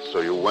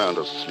 so you weren't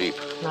asleep.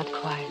 Not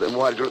quite. Then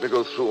why did you let me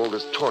go through all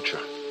this torture?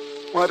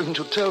 Why didn't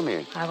you tell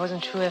me? I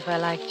wasn't sure if I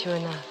liked you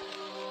enough.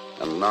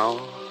 And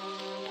now?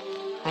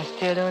 I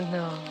still don't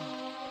know.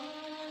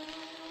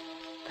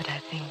 But I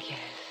think yes.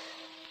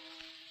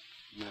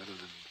 Madeline.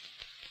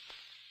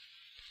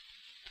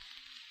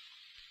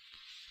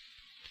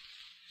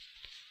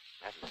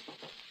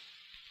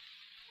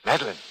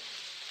 Madeline,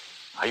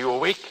 are you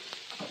awake?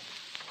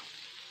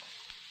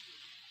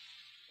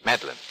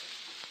 Madeline.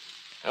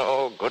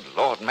 Oh, good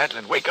Lord,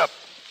 Madeline, wake up.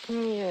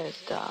 Yes,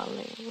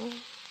 darling.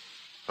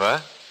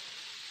 What?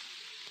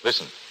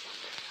 Listen,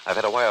 I've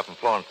had a wire from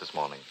Florence this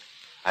morning.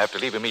 I have to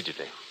leave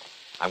immediately.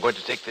 I'm going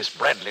to take this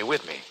Bradley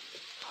with me.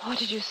 What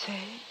did you say?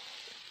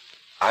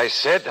 I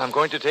said I'm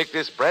going to take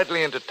this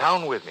Bradley into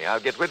town with me. I'll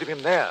get rid of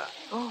him there.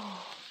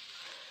 Oh,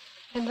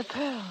 and the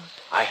pearls.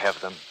 I have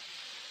them.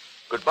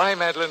 Goodbye,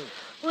 Madeline.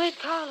 Wait,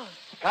 Carlos.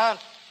 Can't.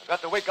 I've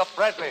got to wake up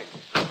Bradley.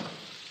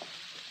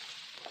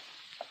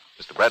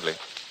 Mr. Bradley.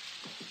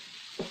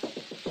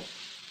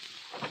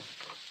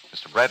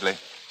 Mr. Bradley.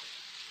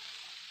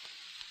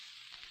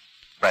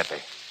 Bradley.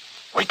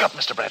 Wake up,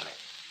 Mr. Bradley.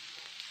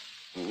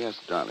 Yes,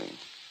 darling.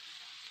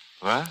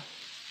 What?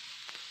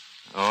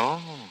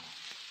 Oh.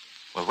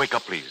 Well, wake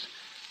up, please.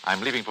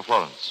 I'm leaving for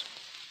Florence.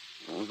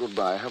 Oh,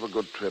 goodbye. Have a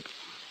good trip.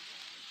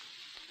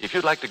 If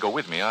you'd like to go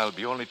with me, I'll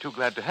be only too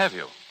glad to have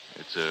you.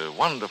 It's a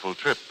wonderful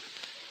trip.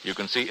 You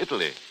can see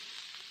Italy.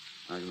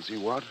 I can see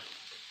what?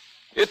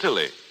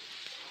 Italy.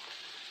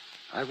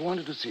 I've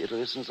wanted to see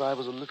Italy since I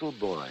was a little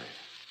boy.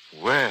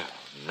 Well,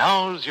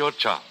 Now's your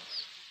chance.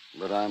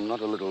 But I'm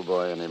not a little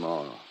boy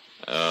anymore.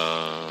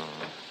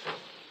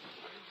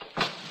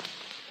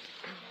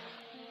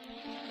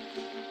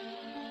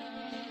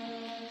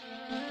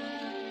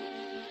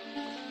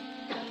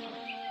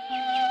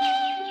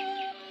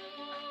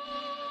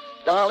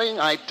 Darling,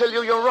 I tell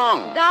you you're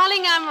wrong.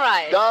 Darling, I'm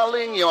right.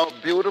 Darling, you're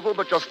beautiful,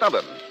 but you're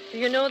stubborn. Do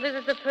you know this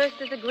is the first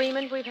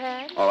disagreement we've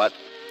had? All right,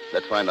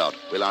 let's find out.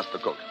 We'll ask the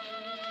cook.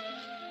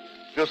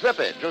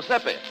 Giuseppe.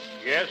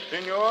 Yes,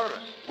 senor?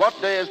 What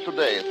day is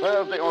today,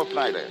 Thursday or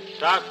Friday?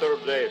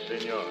 Saturday,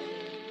 senor.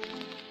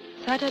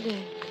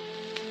 Saturday.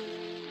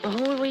 A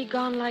whole week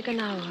gone like an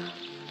hour.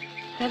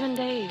 7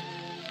 days.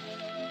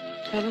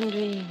 7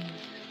 dreams.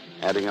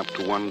 Adding up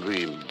to one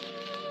dream.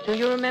 Do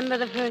you remember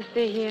the first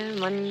day here,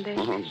 Monday?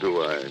 Oh,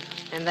 do I?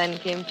 And then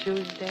came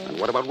Tuesday. And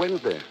what about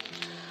Wednesday?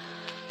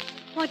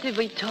 What did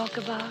we talk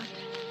about?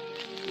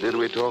 Did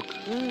we talk?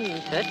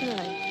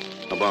 Certainly.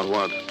 About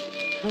what?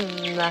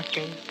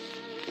 Nothing.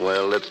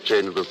 Well, let's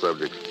change the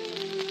subject.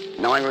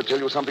 Now I'm going to tell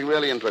you something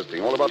really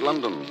interesting, all about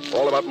London,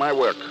 all about my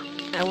work.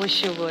 I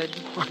wish you would.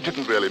 I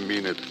didn't really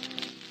mean it.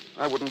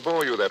 I wouldn't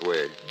bore you that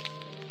way.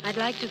 I'd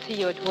like to see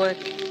you at work.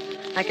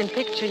 I can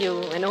picture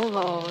you in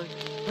overalls,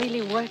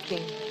 really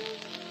working.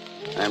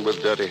 And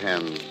with dirty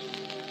hands.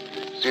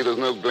 See, there's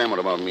no glamour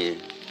about me.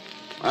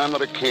 I'm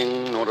not a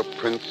king, nor a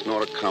prince,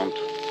 nor a count.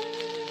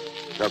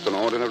 Just an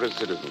ordinary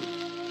citizen.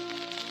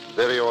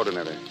 Very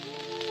ordinary.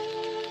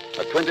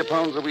 A 20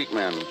 pounds a week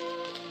man.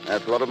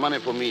 That's a lot of money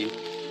for me.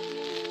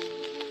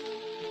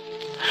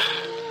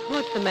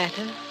 What's the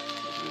matter?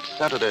 It's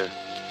Saturday.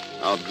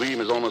 Our dream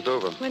is almost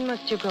over. When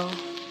must you go?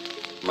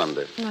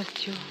 Monday.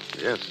 Must you?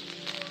 Yes.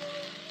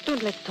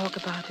 Don't let's talk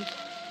about it.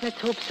 Let's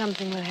hope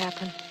something will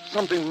happen.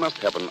 Something must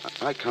happen.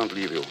 I can't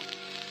leave you.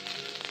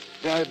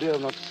 The idea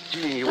of not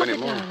seeing you Stop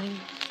anymore. It, darling.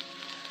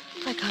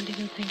 I can't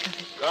even think of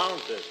it.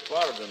 Countess,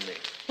 pardon me.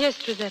 Yes,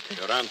 Giuseppe.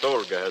 Your Aunt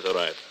Olga has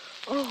arrived.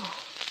 Oh.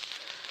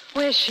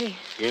 Where's she?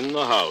 In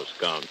the house,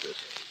 Countess.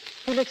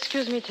 You'll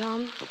excuse me,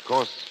 Tom. Of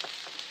course.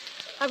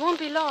 I won't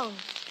be long.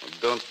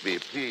 Don't be,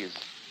 please.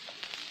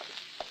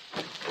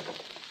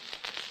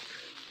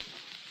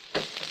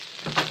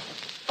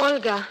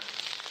 Olga.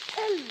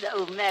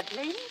 Hello,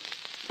 Madeline.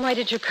 Why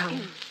did you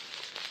come?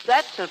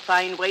 That's a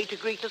fine way to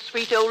greet a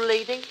sweet old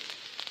lady.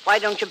 Why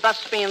don't you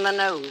bust me in the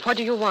nose? What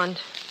do you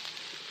want?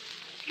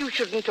 You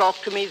shouldn't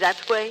talk to me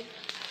that way.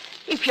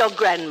 If your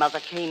grandmother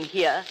came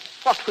here,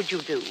 what would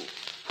you do?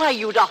 Why,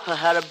 you'd offer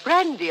her a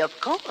brandy, of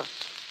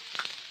course.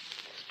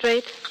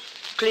 Straight?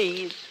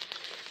 Please.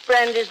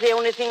 Brandy's the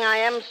only thing I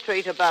am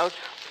straight about.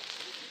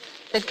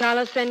 Did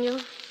Carlos send you?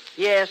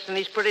 Yes, and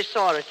he's pretty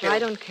sore at you. I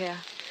don't care.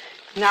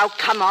 Now,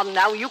 come on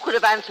now. You could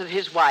have answered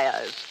his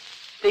wires.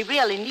 They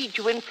really need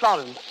you in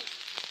Florence.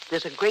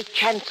 There's a great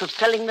chance of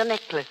selling the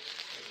necklace.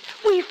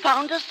 We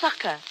found a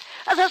sucker.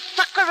 The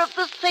sucker of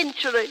the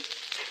century.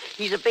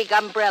 He's a big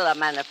umbrella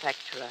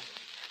manufacturer.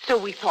 So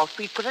we thought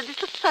we'd put a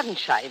little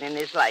sunshine in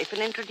his life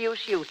and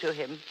introduce you to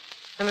him.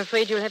 I'm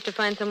afraid you'll have to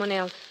find someone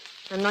else.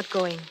 I'm not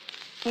going.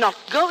 Not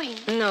going?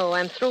 No,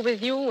 I'm through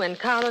with you and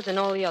Carlos and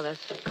all the others.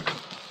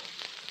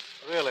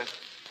 Really?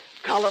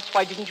 Carlos,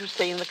 why didn't you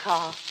stay in the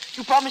car?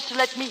 You promised to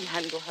let me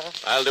handle her.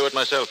 I'll do it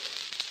myself.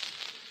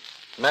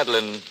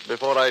 Madeline,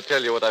 before I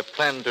tell you what I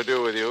plan to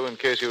do with you, in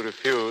case you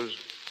refuse,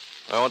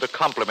 I want to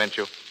compliment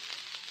you.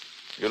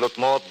 You look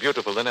more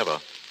beautiful than ever.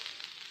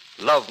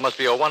 Love must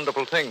be a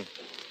wonderful thing.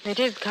 It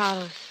is,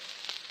 Carlos.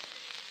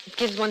 It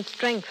gives one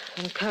strength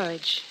and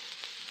courage.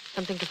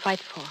 Something to fight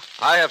for.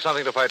 I have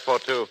something to fight for,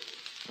 too.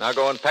 Now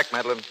go and pack,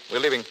 Madeline. We're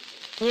leaving.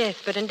 Yes,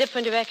 but in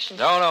different directions.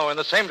 No, in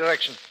the same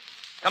direction.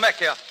 Come back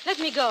here. Let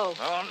me go.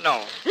 Oh,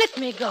 no. Let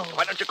me go.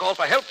 Why don't you call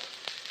for help?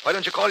 Why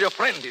don't you call your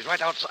friend? He's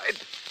right outside.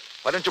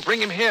 Why don't you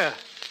bring him here?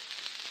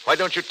 Why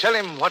don't you tell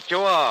him what you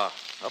are?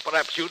 Or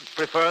perhaps you'd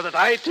prefer that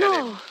I tell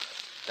him.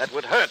 That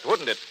would hurt,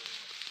 wouldn't it?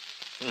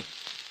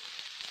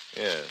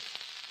 Yes.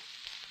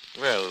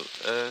 Well,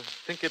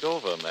 think it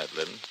over,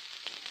 Madeline.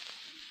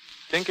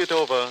 Think it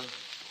over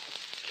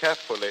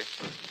carefully.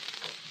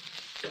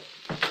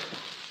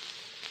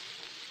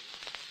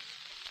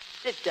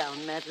 Sit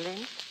down,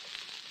 Madeline.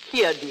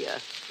 Here, dear.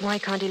 Why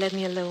can't he let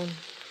me alone?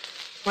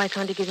 Why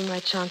can't he give me my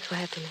chance for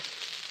happiness?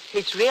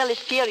 It's really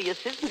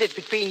serious, isn't it,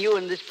 between you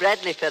and this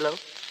Bradley fellow?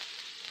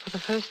 For the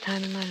first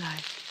time in my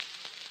life.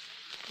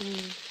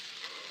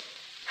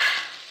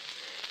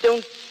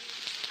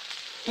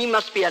 He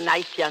must be a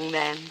nice young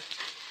man.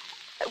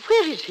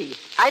 Where is he?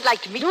 I'd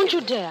like to meet him. Don't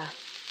you dare.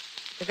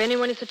 If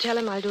anyone is to tell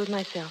him, I'll do it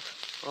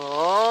myself.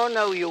 Oh,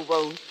 no, you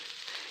won't.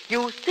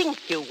 You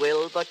think you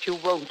will, but you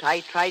won't. I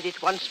tried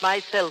it once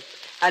myself,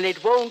 and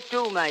it won't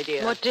do, my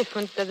dear. What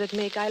difference does it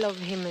make? I love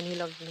him and he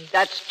loves me.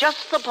 That's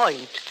just the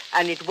point,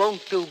 and it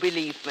won't do,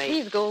 believe me.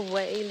 Please go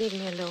away. Leave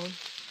me alone.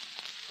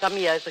 Some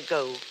years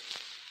ago,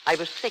 I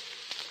was sick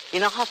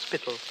in a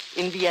hospital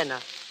in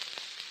Vienna.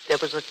 There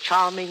was a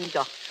charming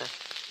doctor.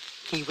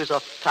 He was a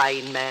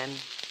fine man.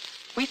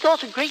 We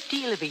thought a great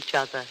deal of each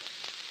other.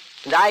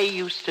 And I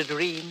used to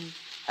dream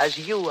as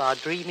you are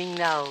dreaming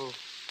now.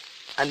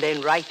 And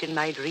then right in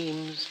my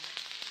dreams,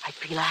 I I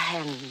feel a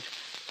hand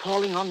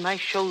falling on my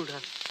shoulder.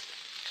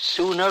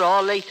 Sooner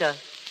or later,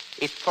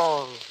 it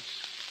falls.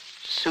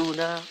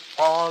 Sooner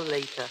or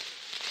later.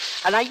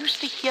 And I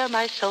used to hear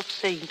myself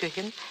saying to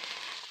him,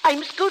 I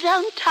must go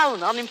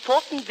downtown on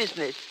important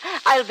business.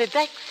 I'll be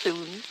back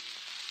soon.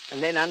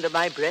 And then under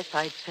my breath,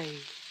 I'd say,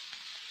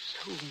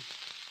 soon.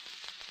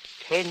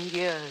 10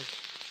 years,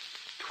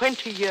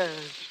 20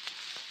 years,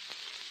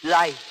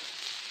 life.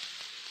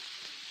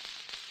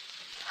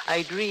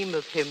 I dream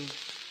of him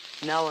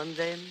now and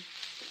then.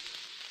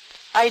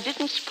 I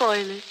didn't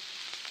spoil it.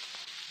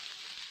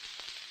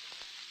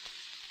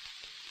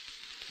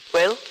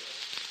 Well,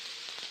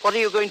 what are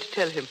you going to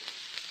tell him?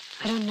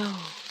 I don't know.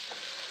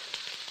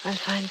 I'll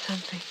find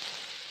something.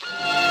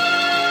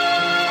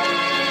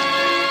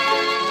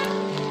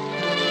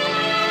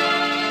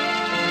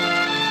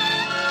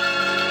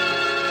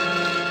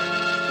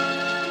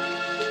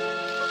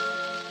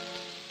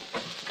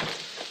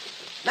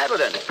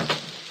 Madeline!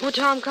 Oh,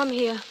 Tom, come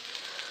here.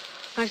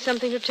 I've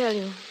something to tell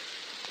you.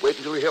 Wait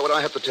until you hear what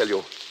I have to tell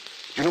you.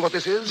 Do you know what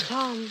this is?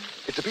 Tom.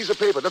 It's a piece of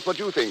paper, that's what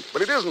you think.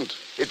 But it isn't.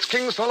 It's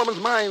King Solomon's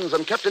mines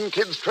and Captain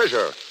Kidd's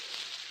treasure.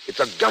 It's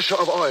a gusher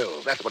of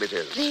oil, that's what it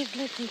is. Please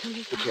listen to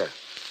me, Tom. Look here.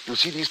 You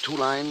see these two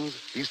lines?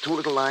 These two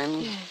little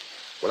lines? Yes.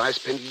 Well, I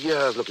spent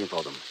years looking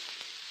for them.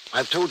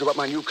 I've told you about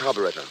my new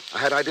carburetor. I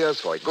had ideas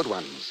for it, good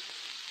ones.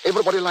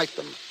 Everybody liked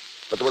them.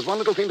 But there was one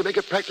little thing to make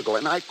it practical,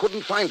 and I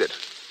couldn't find it.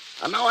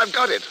 And now I've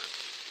got it.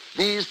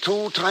 These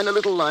two tiny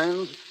little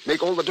lines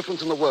make all the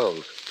difference in the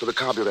world to the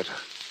carburetor.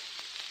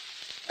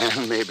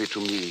 And maybe to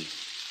me.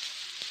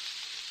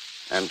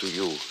 And to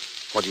you.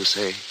 What do you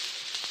say?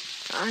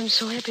 I'm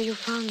so happy you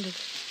found it.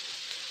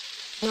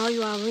 Now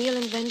you are a real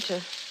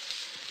inventor.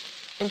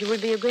 And you will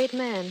be a great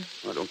man.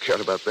 I don't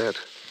care about that.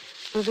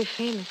 You'll be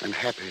famous. I'm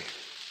happy.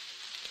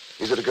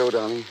 Is it a go,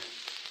 darling?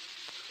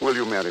 Will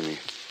you marry me?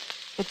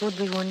 It would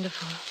be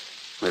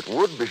wonderful. It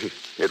would be.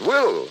 It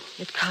will.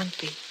 It can't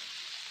be.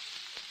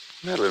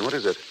 Madeline, what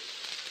is it?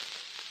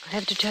 I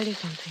have to tell you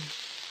something.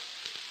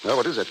 Well,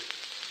 what is it?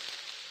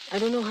 I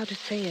don't know how to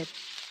say it.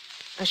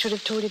 I should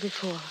have told you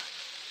before.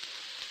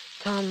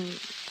 Tom,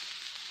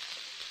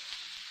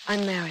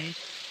 I'm married.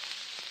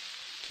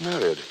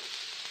 Married?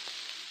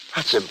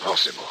 That's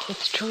impossible.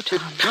 It's true, Tom.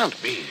 It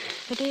can't be.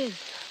 It is.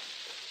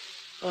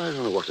 I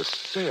don't know what to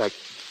say. I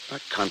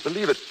can't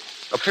believe it.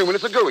 A few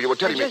minutes ago, you were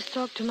telling me... I just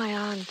talked to my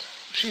aunt.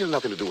 She has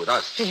nothing to do with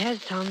us. She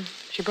has, Tom.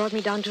 She brought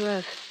me down to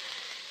earth.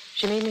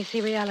 She made me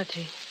see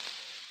reality.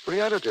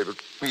 Reality? But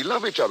we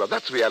love each other.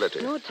 That's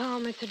reality. No,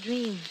 Tom, it's a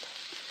dream.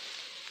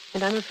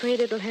 And I'm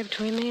afraid it'll have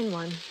to remain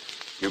one.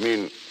 You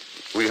mean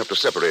we have to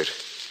separate?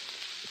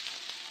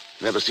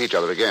 Never see each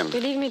other again?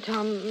 Believe me,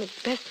 Tom,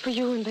 it's best for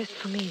you and best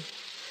for me.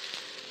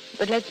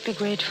 But let's be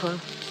grateful.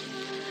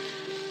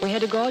 We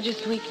had a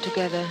gorgeous week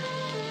together.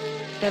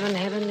 7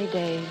 heavenly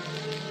days.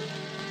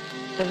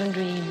 7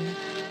 dreams.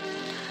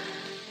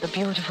 A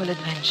beautiful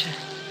adventure.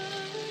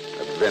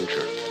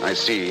 Adventure. I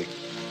see.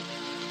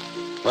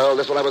 Well,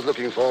 that's what I was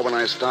looking for when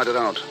I started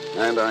out.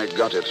 And I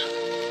got it.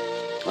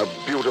 A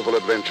beautiful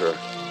adventure.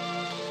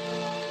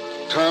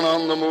 Turn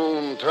on the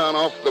moon, turn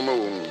off the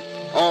moon.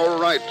 All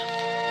right,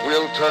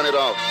 we'll turn it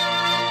off.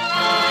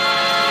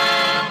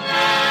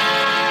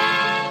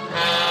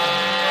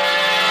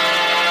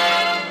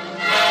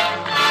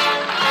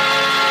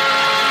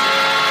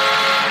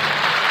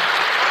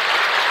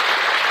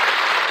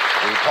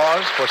 We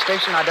pause for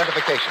station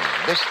identification.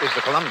 This is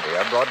the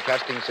Columbia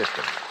Broadcasting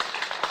System.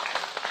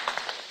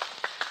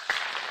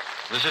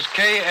 This is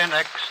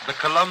KNX, the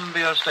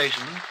Columbia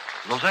Station,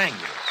 Los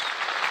Angeles.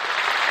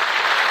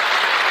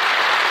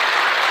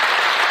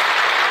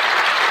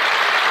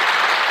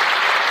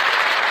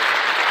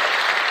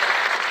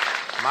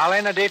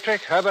 Marlene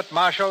Dietrich, Herbert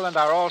Marshall, and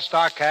our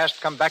all-star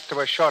cast come back to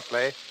us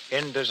shortly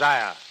in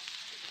Desire.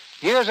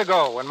 Years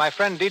ago, when my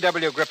friend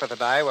D.W. Griffith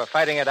and I were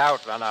fighting it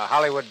out on a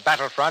Hollywood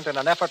battlefront in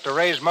an effort to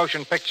raise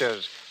motion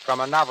pictures from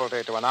a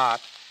novelty to an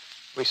art,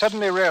 we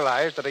suddenly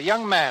realized that a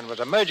young man was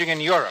emerging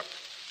in Europe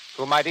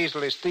who might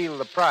easily steal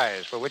the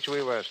prize for which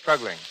we were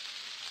struggling.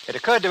 It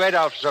occurred to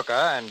Adolf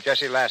Zucker and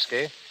Jesse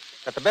Lasky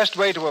that the best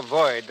way to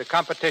avoid the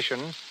competition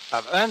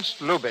of Ernst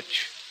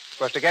Lubitsch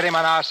was to get him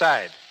on our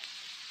side.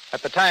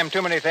 At the time,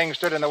 too many things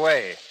stood in the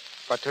way.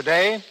 But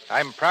today,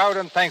 I'm proud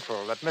and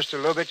thankful that Mr.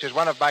 Lubitsch is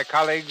one of my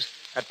colleagues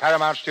at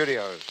Paramount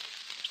Studios.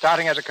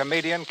 Starting as a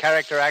comedian,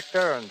 character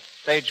actor, and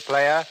stage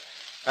player,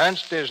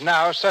 Ernst is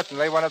now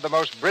certainly one of the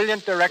most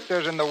brilliant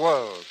directors in the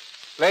world.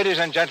 Ladies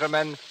and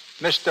gentlemen,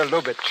 Mr.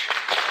 Lubitsch.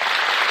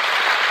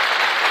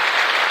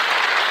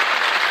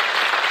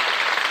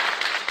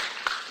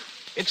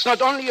 It's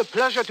not only a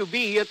pleasure to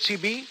be here at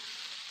CB,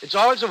 it's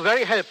also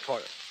very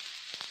helpful.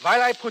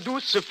 While I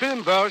produced the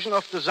film version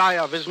of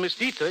Desire with Miss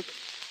Dietrich,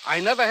 I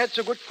never had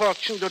the good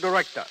fortune to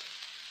direct her.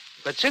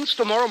 But since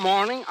tomorrow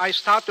morning, I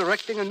start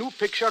directing a new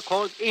picture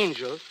called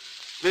Angel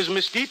with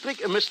Miss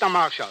Dietrich and Mr.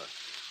 Marshall.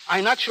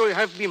 I naturally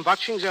have been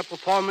watching their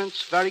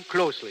performance very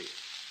closely.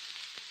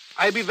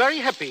 I'll be very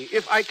happy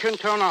if I can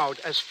turn out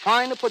as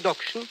fine a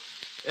production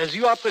as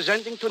you are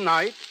presenting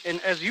tonight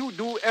and as you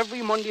do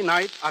every Monday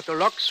night at the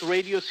Lux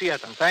Radio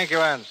Theater. And thank you,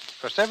 Ernst.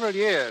 For several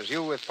years,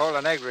 you with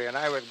Paula Negri and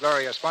I with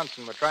Gloria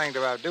Swanson were trying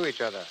to outdo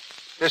each other.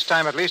 This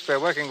time, at least, we're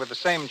working with the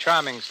same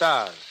charming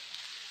stars.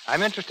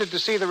 I'm interested to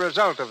see the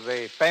result of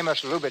the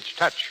famous Lubitsch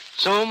touch.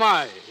 So am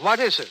I. What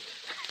is it?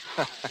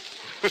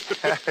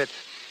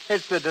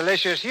 It's the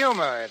delicious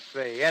humor. It's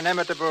the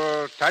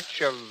inimitable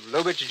touch of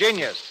Lubitsch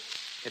genius.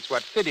 It's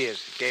what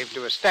Phidias gave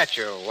to a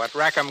statue, what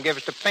Rackham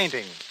gives to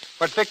painting,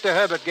 what Victor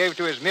Herbert gave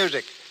to his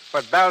music,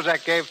 what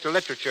Balzac gave to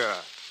literature.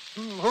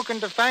 Who can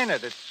define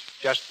it? It's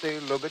just the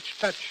Lubitsch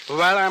touch.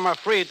 Well, I'm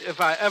afraid if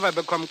I ever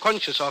become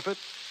conscious of it,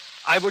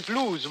 I would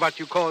lose what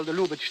you call the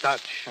Lubitsch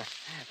touch.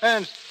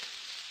 Ernst,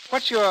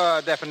 what's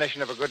your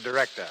definition of a good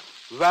director?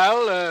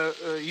 Well,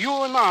 you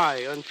and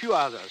I and a few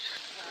others.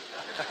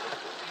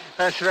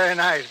 That's very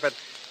nice, but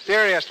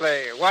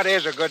seriously, what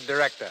is a good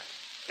director?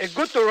 A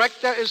good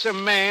director is a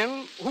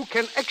man who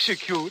can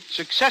execute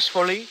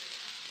successfully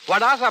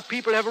what other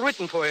people have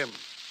written for him.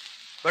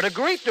 But a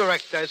great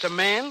director is a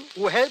man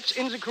who helps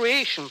in the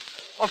creation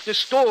of the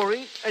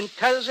story and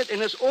tells it in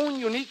his own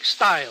unique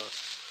style,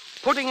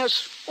 putting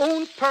his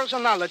own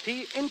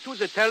personality into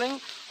the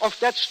telling of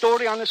that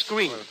story on the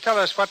screen. Well, tell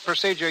us what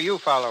procedure you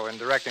follow in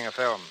directing a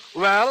film.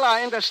 Well,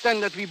 I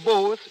understand that we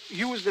both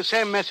use the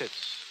same methods.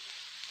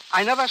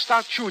 I never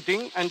start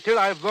shooting until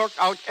I've worked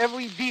out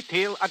every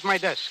detail at my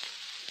desk.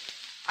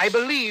 I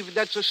believe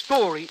that the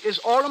story is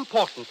all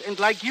important, and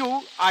like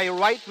you, I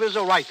write with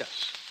the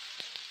writers.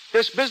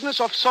 This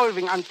business of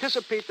solving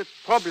anticipated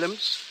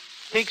problems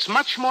takes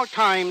much more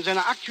time than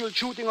actual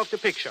shooting of the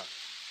picture.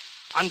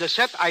 On the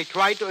set, I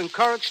try to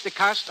encourage the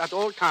cast at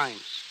all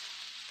times.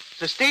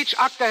 The stage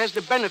actor has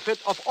the benefit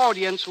of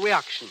audience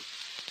reaction.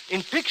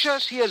 In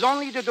pictures, he has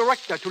only the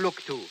director to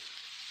look to.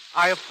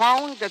 I have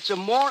found that the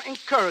more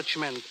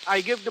encouragement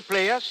I give the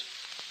players,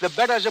 the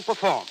better they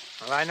perform.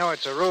 Well, I know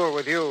it's a rule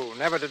with you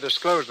never to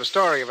disclose the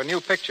story of a new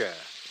picture.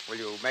 Will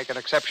you make an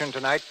exception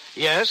tonight?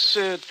 Yes,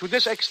 to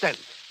this extent.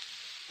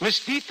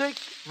 Miss Dietrich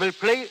will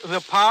play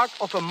the part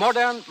of a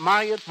modern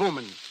married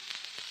woman,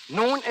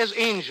 known as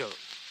Angel.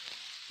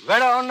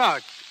 Whether or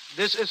not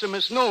this is a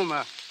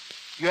misnomer,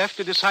 you have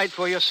to decide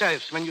for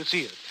yourselves when you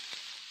see it.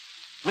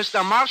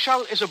 Mr.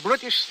 Marshall is a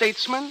British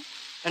statesman,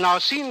 and our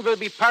scene will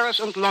be Paris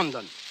and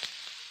London.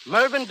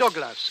 Melvyn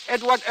Douglas,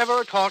 Edward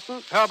Everett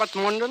Horton, Herbert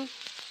Munden,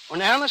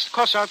 and Ernest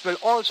Cossart will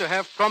also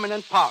have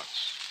prominent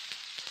parts.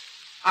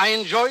 I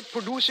enjoyed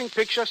producing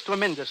pictures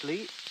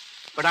tremendously,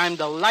 but I'm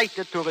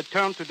delighted to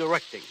return to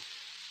directing.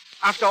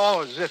 After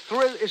all, the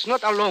thrill is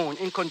not alone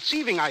in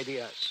conceiving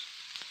ideas,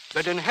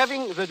 but in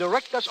having the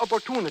director's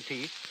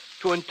opportunity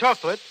to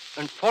interpret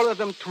and follow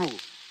them through.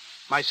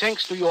 My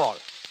thanks to you all.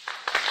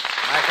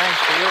 My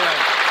thanks to you, and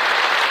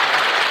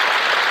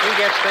he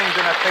gets things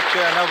in a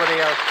picture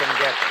nobody else can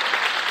get.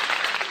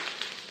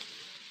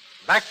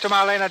 Back to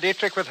Marlene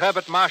Dietrich with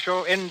Herbert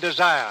Marshall in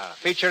Desire,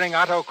 featuring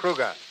Otto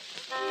Kruger.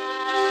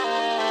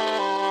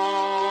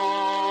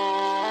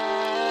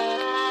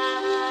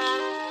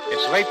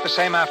 It's late the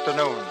same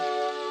afternoon.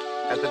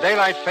 As the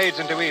daylight fades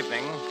into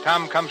evening,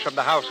 Tom comes from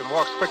the house and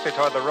walks quickly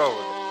toward the road.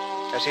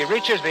 As he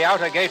reaches the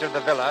outer gate of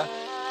the villa,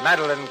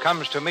 Madeline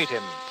comes to meet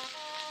him.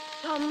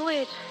 Tom,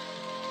 wait.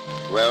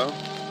 Well?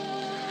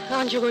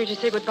 Aren't you going to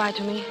say goodbye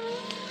to me?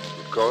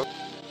 Of course.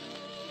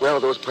 Where are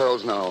those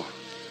pearls now?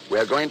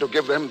 We're going to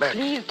give them back.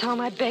 Please, Tom,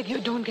 I beg you,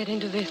 don't get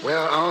into this. Where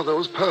are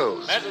those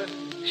pearls? Madeline.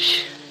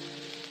 Shh.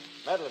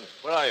 Madeline,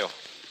 where are you?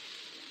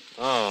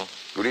 Oh.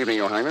 Good evening,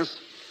 Your Highness.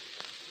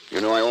 You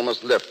know, I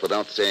almost left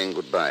without saying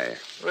goodbye.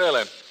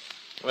 Really?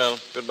 Well,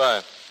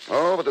 goodbye.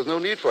 Oh, but there's no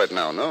need for it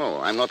now. No,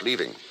 I'm not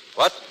leaving.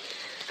 What?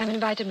 I'm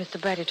invited Mr.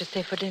 Bradley to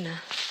stay for dinner.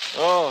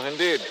 Oh,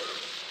 indeed.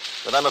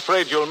 But I'm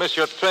afraid you'll miss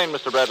your train,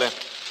 Mr. Bradley.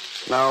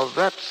 Now,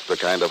 that's the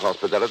kind of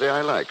hospitality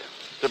I like.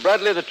 Mr.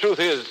 Bradley, the truth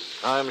is,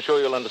 I'm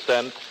sure you'll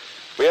understand,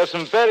 we have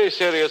some very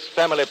serious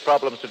family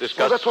problems to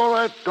discuss. Oh, that's all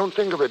right. Don't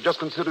think of it. Just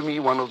consider me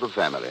one of the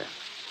family.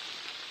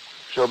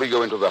 Shall we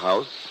go into the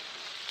house?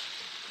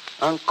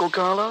 Uncle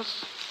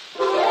Carlos?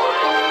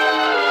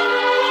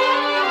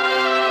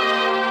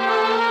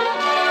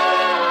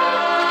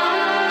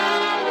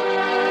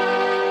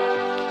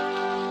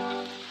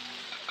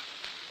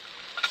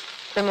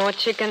 Some more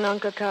chicken,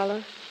 Uncle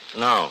Carlos?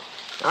 No.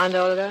 Aunt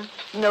Olga?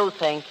 No,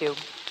 thank you.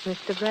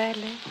 Mr.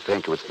 Bradley?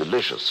 Thank you. It's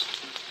delicious.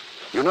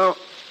 You know,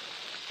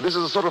 this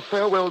is a sort of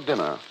farewell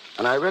dinner,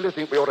 and I really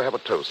think we ought to have a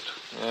toast.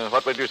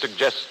 What would you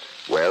suggest?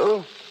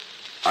 Well,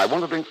 I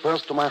want to drink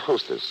first to my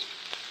hostess,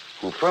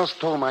 who first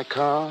stole my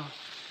car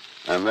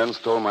and then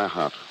stole my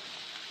heart.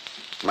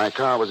 My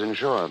car was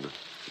insured,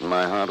 and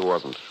my heart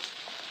wasn't.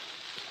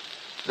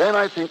 Then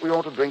I think we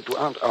ought to drink to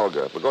Aunt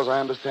Olga, because I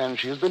understand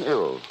she's been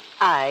ill.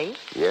 I?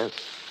 Yes.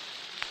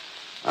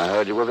 I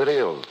heard you were very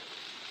ill.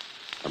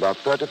 About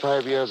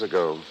 35 years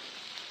ago,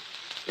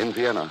 in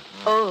Vienna.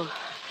 Oh,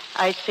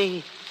 I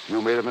see.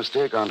 You made a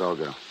mistake, Aunt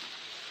Olga.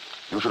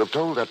 You should have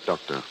told that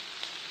doctor.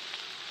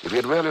 If he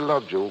had really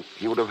loved you,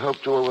 he would have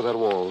helped you over that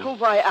wall. Oh,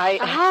 why,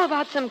 How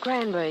about some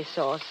cranberry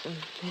sauce?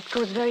 It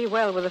goes very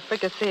well with a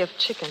fricassee of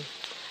chicken.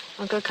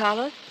 Uncle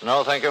Carlos?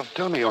 No, thank you.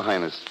 Tell me, Your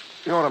Highness,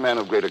 you're a man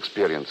of great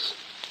experience.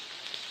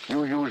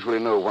 You usually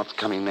know what's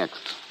coming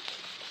next.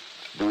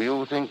 Do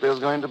you think there's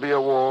going to be a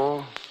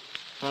war?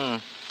 I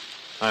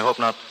hope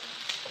not.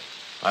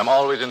 I'm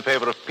always in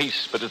favor of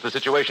peace, but as the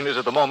situation is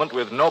at the moment,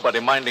 with nobody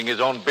minding his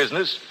own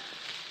business,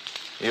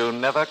 you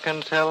never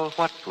can tell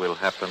what will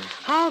happen.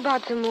 How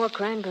about some more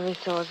cranberry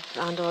sauce,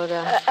 Aunt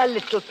Olga? A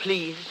little,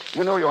 please.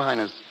 You know, Your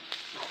Highness,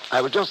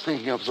 I was just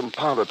thinking of some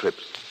parlor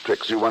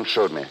tricks you once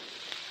showed me.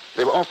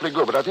 They were awfully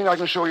good, but I think I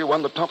can show you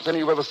one that tops any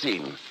you've ever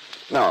seen.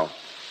 Now,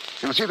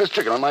 you see this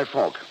chicken on my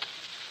fork.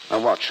 Now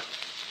watch.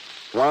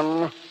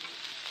 1,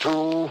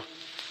 2,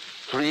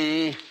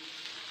 3.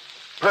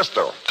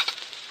 Presto.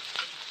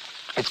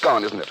 It's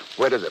gone, isn't it?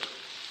 Where is it?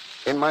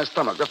 In my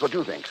stomach. That's what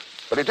you think.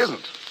 But it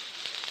isn't.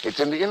 It's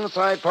in the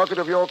inside pocket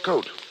of your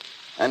coat.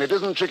 And it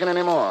isn't chicken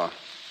anymore.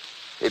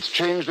 It's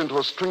changed into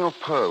a string of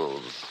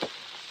pearls.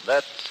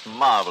 That's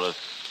marvelous.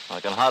 I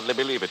can hardly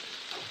believe it.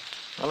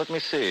 Now, let me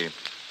see.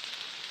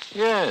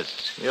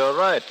 Yes, you're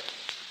right.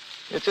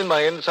 It's in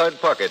my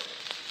inside pocket.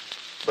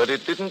 But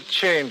it didn't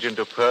change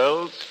into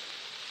pearls.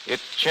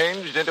 It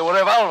changed into a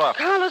revolver.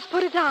 Carlos,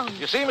 put it down.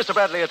 You see, Mr.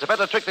 Bradley, it's a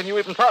better trick than you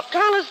even thought.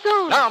 Carlos,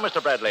 don't. Now,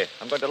 Mr. Bradley,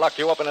 I'm going to lock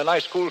you up in a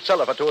nice, cool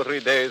cellar for 2 or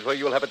 3 days where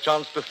you'll have a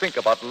chance to think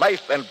about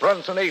life and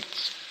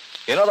Brunsonates.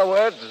 In other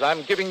words,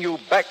 I'm giving you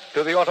back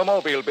to the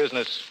automobile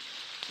business.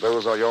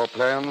 Those are your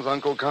plans,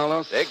 Uncle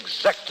Carlos?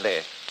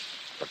 Exactly.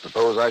 But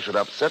suppose I should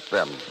upset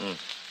them.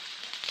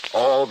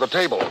 Or the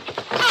table.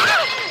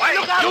 Why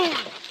you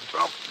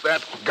Drop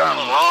that gun.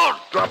 Lord.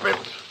 Drop it.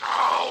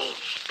 Oh,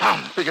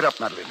 stop. Pick it up,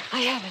 Madeline. I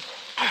have it.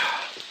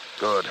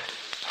 Good.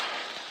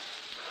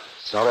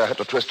 Sorry I had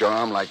to twist your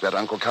arm like that,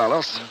 Uncle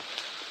Carlos.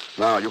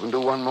 Now, you can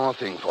do one more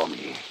thing for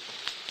me.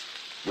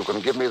 You can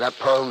give me that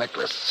pearl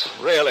necklace.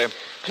 Really?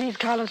 Please,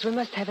 Carlos, we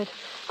must have it.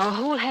 Our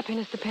whole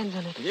happiness depends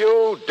on it.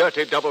 You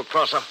dirty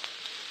double-crosser.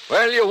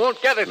 Well, you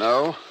won't get it.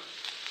 No?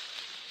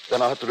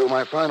 Then I'll have to do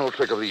my final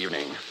trick of the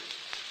evening.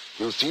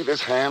 You see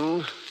this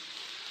hand?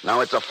 Now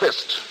it's a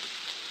fist.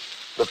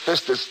 The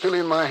fist is still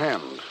in my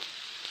hand.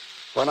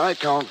 When I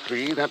count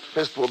 3, that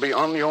fist will be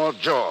on your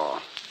jaw.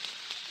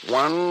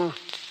 1,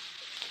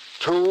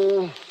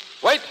 2...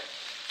 Wait!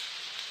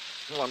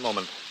 One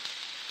moment.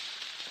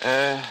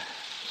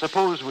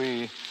 Suppose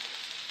we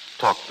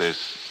talk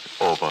this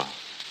over.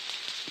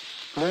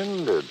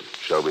 Splendid.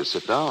 Shall we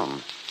sit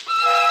down?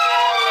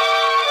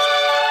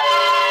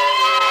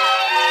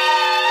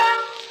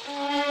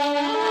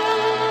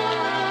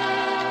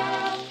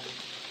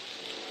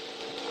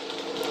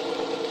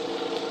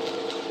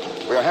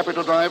 We're happy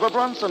to drive a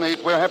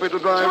Bronsonate. We're happy to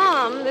drive...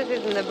 Tom, this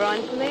isn't the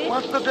Bronsonate.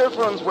 What's the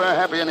difference? We're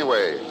happy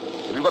anyway.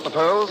 Have you got the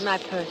pearls? My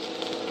purse.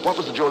 What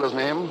was the jeweler's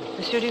name?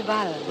 Monsieur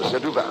Duval. Monsieur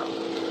Duval.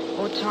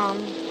 Oh, Tom,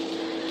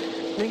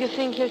 do you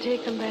think he'll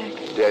take them back?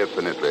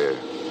 Definitely.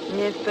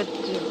 Yes, but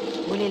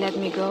will he let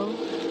me go?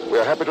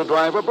 We're happy to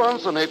drive a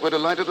Bronsonate. We're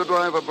delighted to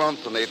drive a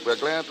Bronsonate. We're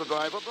glad to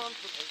drive a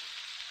Bronsonate.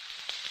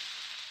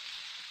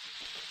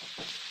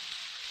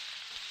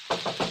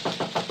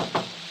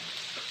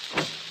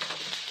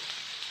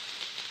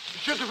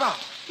 Monsieur Duval!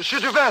 Monsieur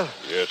Duval!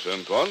 Yes,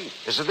 Antoine?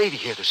 There's a lady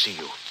here to see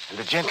you, and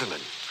a gentleman.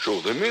 Show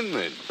them in,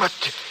 then. But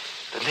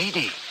the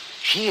lady,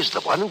 she is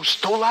the one who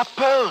stole our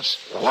pearls.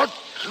 What?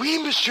 Oui,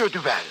 Monsieur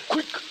Duval.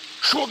 Quick,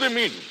 show them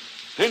in.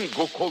 Then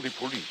go call the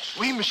police.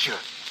 Oui, Monsieur.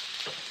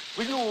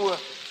 Will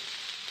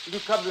you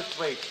come this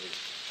way, please?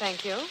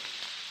 Thank you.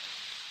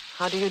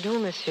 How do you do,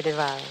 Monsieur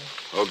Duval?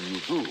 How do you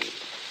do?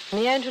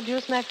 May I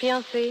introduce my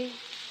fiancé,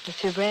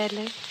 Monsieur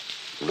Bradley?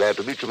 Glad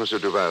to meet you, Monsieur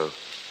Duval.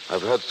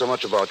 I've heard so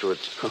much about you.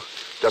 It's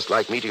just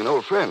like meeting an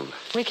old friend.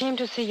 We came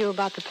to see you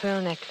about the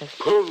pearl necklace.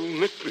 Pearl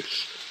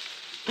necklace?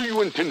 Do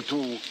you intend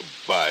to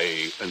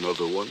buy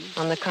another one?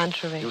 On the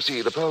contrary. You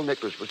see, the pearl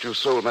necklace which you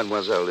sold,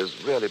 Mademoiselle,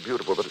 is really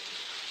beautiful, but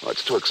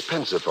it's too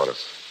expensive for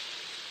us.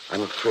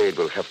 I'm afraid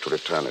we'll have to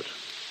return it.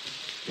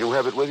 You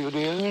have it with you,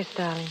 dear? Yes,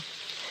 darling.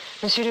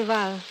 Monsieur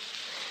Duval,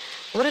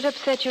 would it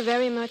upset you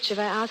very much if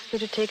I asked you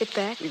to take it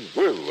back?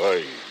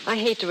 Well, I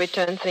hate to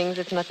return things.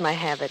 It's not my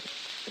habit.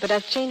 But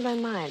I've changed my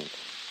mind.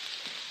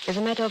 As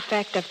a matter of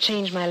fact, I've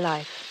changed my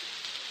life.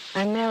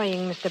 I'm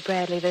marrying Mr.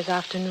 Bradley this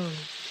afternoon.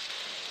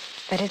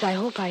 That is, I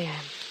hope I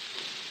am.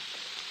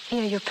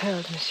 Here are your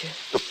pearls, monsieur.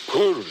 The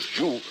pearls,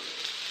 you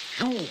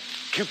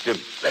give them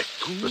back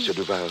to me? Monsieur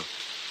Duval,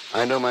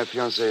 I know my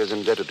fiancée is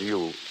indebted to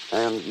you,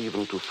 and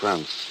even to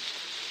France.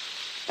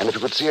 And if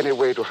you could see any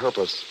way to help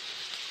us,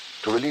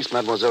 to release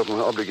Mademoiselle from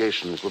her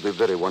obligation, it would be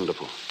very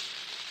wonderful.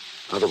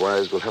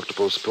 Otherwise, we'll have to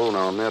postpone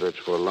our marriage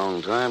for a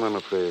long time, I'm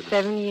afraid.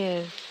 7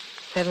 years.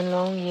 7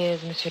 long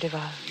years, Monsieur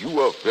Duval.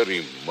 You are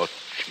very much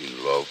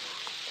in love.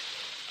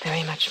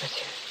 Very much,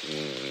 monsieur.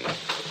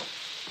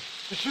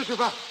 Monsieur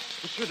Duval,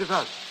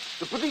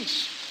 the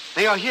police.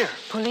 They are here.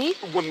 Police?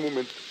 One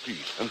moment,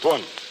 please.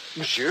 Antoine.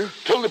 Monsieur?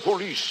 Tell the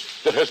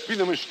police there has been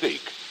a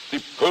mistake.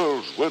 The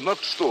pearls were not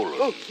stolen.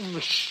 Oh,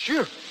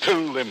 monsieur.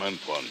 Tell them,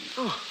 Antoine.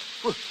 Oh,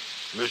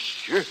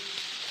 monsieur.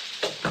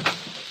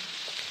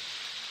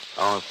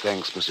 Our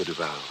thanks, Monsieur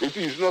Duval. It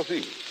is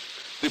nothing.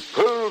 The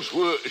pearls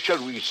were,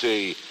 shall we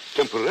say,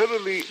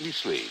 temporarily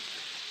mislaid.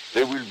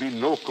 There will be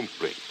no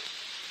complaint.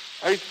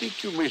 I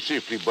think you may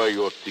safely buy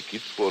your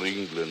tickets for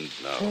England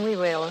now. We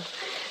will.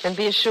 And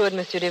be assured,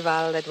 Monsieur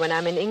Duval, that when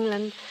I'm in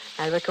England,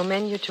 I'll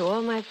recommend you to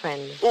all my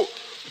friends. Oh,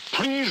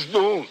 please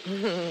don't.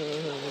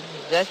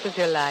 Just as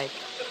you like.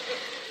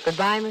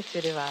 Goodbye,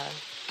 Monsieur Duval.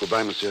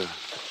 Goodbye, monsieur.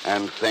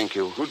 And thank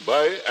you.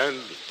 Goodbye and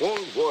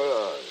bon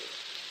voyage.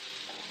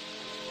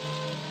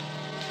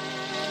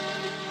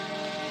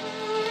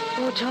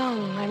 Oh,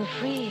 Tom, I'm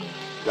free.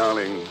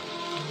 Darling,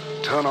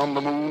 turn on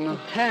the moon.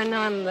 Turn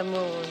on the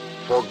moon.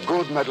 For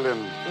good,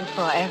 Madeline.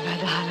 Forever,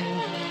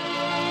 darling.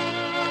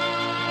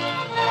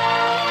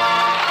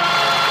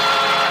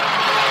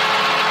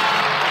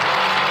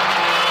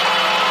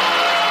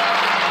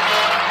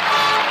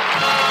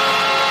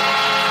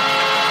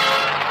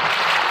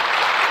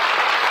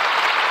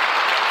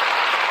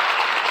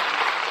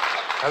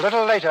 A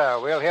little later,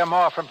 we'll hear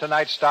more from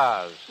tonight's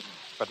stars.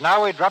 But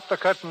now we drop the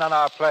curtain on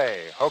our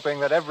play, hoping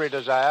that every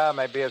desire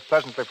may be as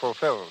pleasantly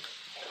fulfilled.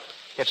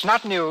 It's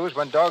not news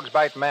when dogs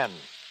bite men,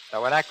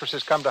 or when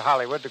actresses come to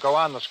Hollywood to go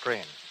on the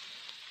screen.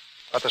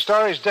 But the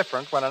story's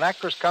different when an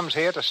actress comes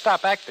here to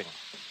stop acting.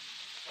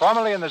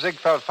 Formerly in the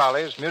Ziegfeld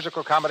Follies,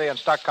 musical comedy and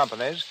stock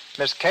companies,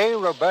 Miss K.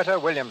 Roberta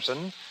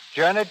Williamson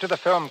journeyed to the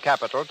film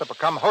capital to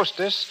become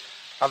hostess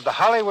of the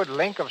Hollywood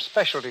link of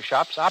specialty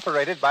shops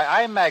operated by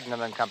I.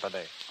 Magnin and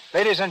Company.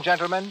 Ladies and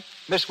gentlemen,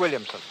 Miss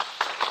Williamson.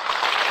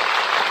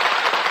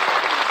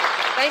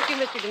 Thank you,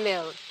 Mr.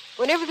 DeMille.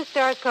 Whenever the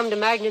stars come to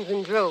Magnan's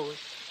in droves,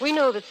 we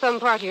know that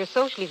some party or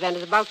social event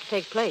is about to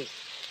take place.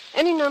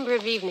 Any number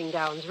of evening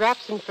gowns,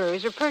 wraps, and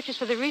furs were purchased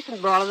for the recent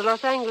ball of the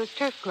Los Angeles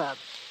Turf Club,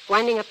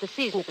 winding up the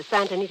season at the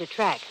Santa Anita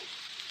track.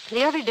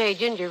 The other day,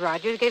 Ginger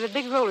Rogers gave a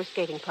big roller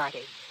skating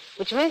party,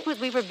 which meant that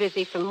we were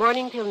busy from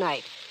morning till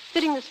night,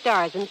 fitting the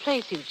stars in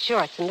play suits,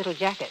 shorts, and little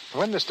jackets.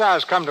 When the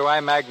stars come to I.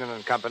 Magnin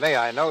and Company,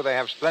 I know they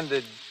have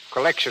splendid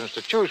collections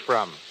to choose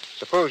from.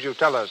 Suppose you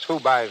tell us who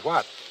buys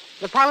what.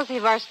 The policy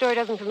of our store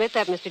doesn't permit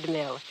that, Mr.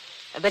 DeMille.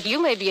 But you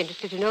may be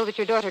interested to know that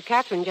your daughter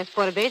Catherine just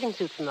bought a bathing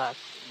suit from us.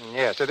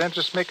 Yes, it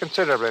interests me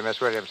considerably,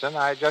 Miss Williamson.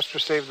 I just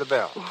received the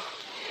bill.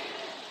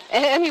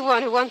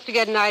 Anyone who wants to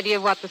get an idea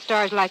of what the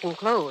stars like in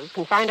clothes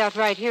can find out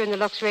right here in the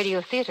Lux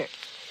Radio Theater.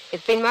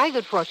 It's been my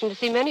good fortune to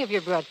see many of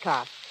your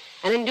broadcasts.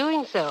 And in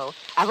doing so,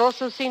 I've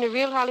also seen a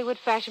real Hollywood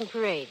fashion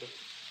parade.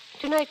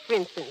 Tonight, for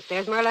instance,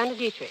 there's Marlene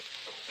Dietrich,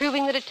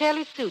 proving that a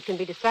tailored suit can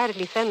be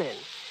decidedly feminine.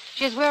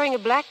 She is wearing a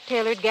black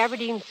tailored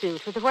gabardine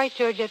suit with a white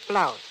georgette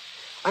blouse.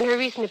 On her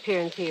recent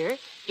appearance here,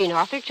 Jean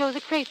Arthur chose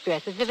a crepe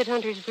dress of vivid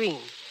hunter's green.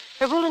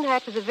 Her woolen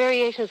hat was a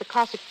variation of the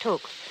Cossack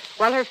toque,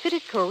 while her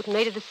fitted coat,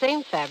 made of the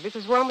same fabric,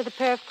 was worn with a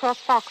pair of cross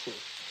foxes.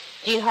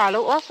 Jean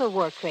Harlow also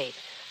wore crepe.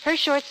 Her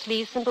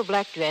short-sleeved, simple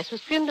black dress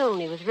was trimmed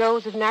only with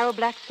rows of narrow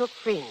black silk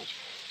fringe.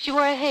 She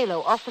wore a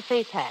halo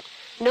off-the-face hat,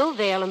 no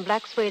veil, and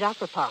black suede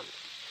opera pumps.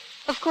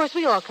 Of course,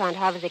 we all can't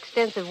have as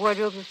extensive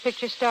wardrobes as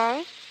picture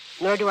stars,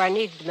 nor do our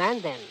needs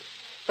demand them.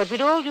 But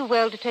we'd all do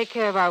well to take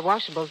care of our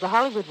washables the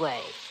Hollywood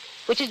way,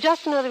 which is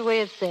just another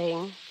way of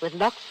saying with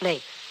Lux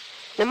Flakes.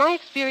 Now, my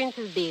experience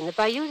has been that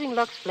by using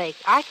Lux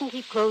Flakes, I can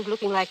keep clothes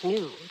looking like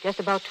new, just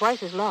about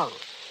twice as long.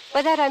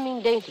 By that I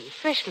mean dainty,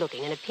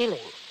 fresh-looking, and appealing.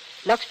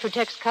 Lux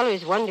protects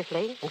colors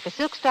wonderfully, and for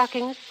silk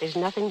stockings, there's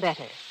nothing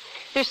better.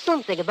 There's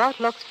something about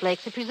Lux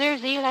Flakes that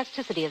preserves the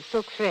elasticity of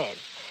silk threads.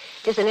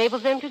 This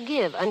enables them to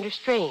give under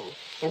strain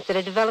instead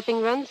of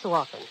developing runs so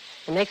often,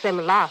 and makes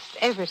them last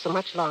ever so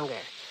much longer.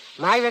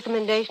 My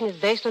recommendation is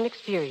based on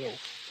experience,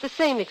 the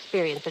same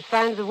experience that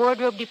finds the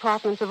wardrobe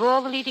departments of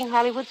all the leading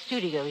Hollywood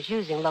studios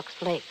using Lux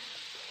Flakes.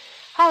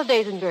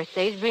 Holidays and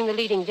birthdays bring the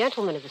leading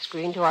gentlemen of the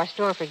screen to our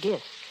store for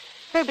gifts.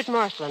 Herbert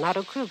Marshall and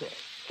Otto Kruger,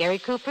 Gary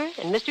Cooper,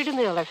 and Mr.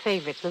 DeMille are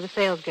favorites with the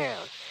sales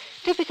girls.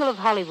 Typical of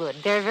Hollywood,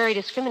 they're very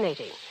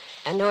discriminating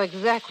and know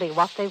exactly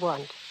what they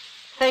want.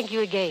 Thank you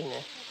again,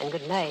 and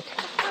good night.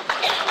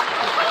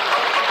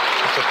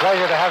 It's a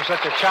pleasure to have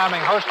such a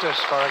charming hostess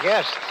for a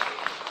guest.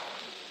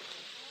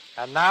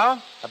 And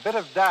now, a bit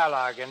of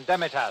dialogue in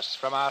Demitas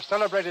from our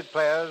celebrated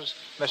players,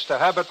 Mr.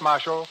 Herbert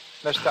Marshall,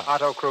 Mr.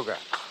 Otto Kruger.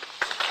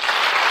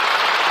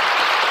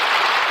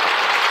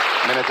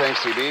 Many thanks,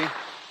 C.B.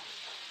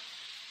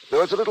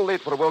 Though it's a little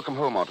late for a welcome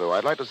home, Otto,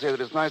 I'd like to say that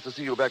it's nice to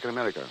see you back in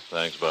America.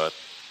 Thanks, Bart.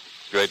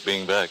 It's great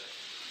being back.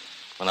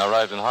 When I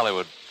arrived in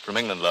Hollywood from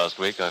England last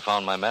week, I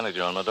found my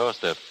manager on my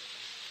doorstep.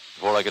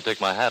 Before I could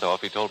take my hat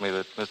off, he told me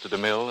that Mr.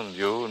 DeMille and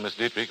you and Miss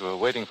Dietrich were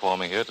waiting for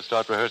me here to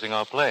start rehearsing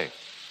our play.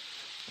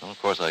 Well,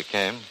 of course, I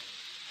came.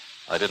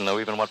 I didn't know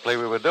even what play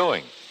we were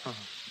doing.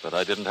 But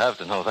I didn't have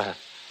to know that.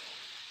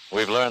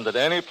 We've learned that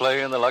any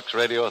play in the Lux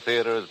Radio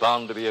Theater is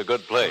bound to be a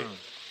good play.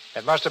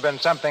 It must have been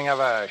something of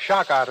a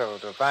shock, Otto,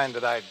 to find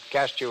that I'd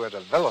cast you as a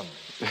villain.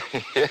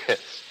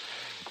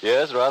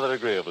 Yes, rather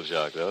agreeable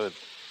shock, though.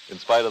 In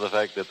spite of the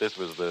fact that this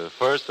was the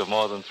first of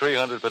more than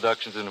 300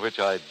 productions in which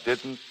I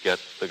didn't get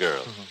the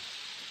girl.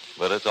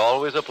 But it's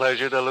always a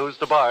pleasure to lose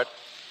to Bart.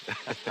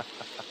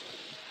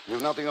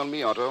 You've nothing on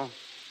me, Otto.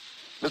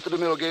 Mr.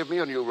 DeMille gave me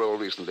a new role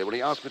recently when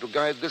he asked me to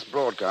guide this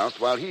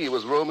broadcast while he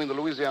was roaming the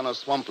Louisiana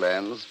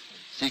swamplands,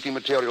 seeking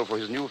material for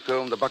his new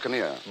film, The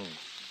Buccaneer.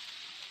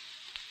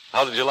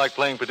 How did you like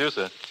playing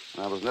producer?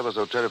 I was never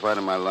so terrified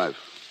in my life.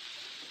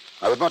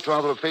 I would much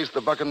rather have faced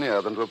the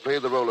Buccaneer than to have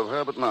played the role of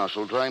Herbert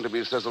Marshall trying to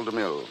be Cecil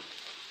DeMille.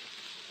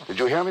 Did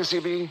you hear me,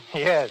 C.B.?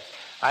 Yes.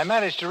 I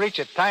managed to reach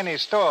a tiny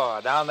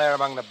store down there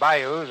among the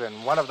bayous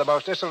in one of the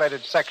most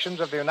isolated sections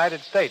of the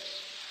United States.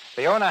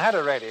 The owner had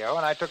a radio,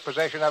 and I took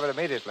possession of it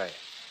immediately.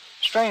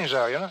 Strange,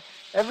 though, you know.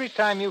 Every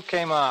time you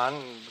came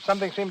on,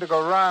 something seemed to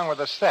go wrong with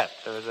the set.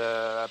 There was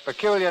a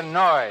peculiar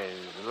noise,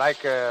 like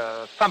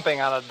thumping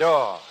on a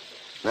door.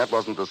 That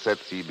wasn't the set,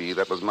 C.B.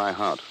 That was my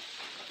heart.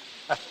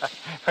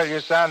 Well,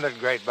 you sounded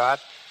great, Bart.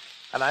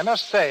 And I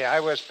must say, I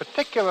was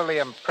particularly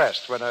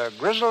impressed when a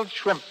grizzled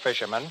shrimp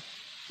fisherman,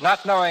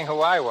 not knowing who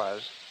I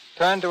was,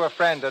 turned to a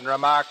friend and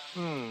remarked,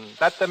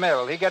 that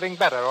DeMille, he getting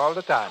better all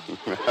the time.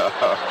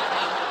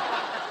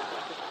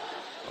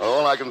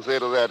 All I can say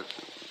to that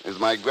is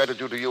my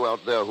gratitude to you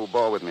out there who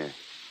bore with me.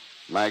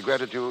 My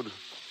gratitude,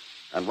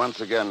 and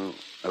once again,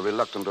 a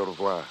reluctant au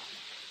revoir.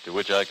 To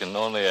which I can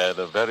only add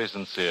a very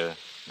sincere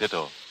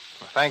ditto.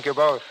 Well, thank you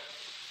both.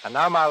 And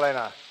now,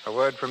 Marlene, a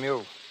word from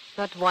you.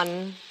 Not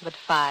 1, but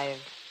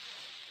 5.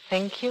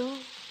 Thank you,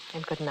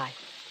 and good night.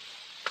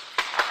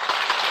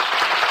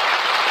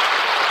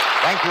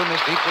 Thank you, Miss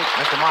Dietrich,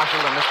 Mr.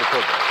 Marshall, and Mr.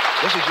 Kruger.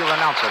 This is your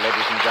announcer,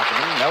 ladies and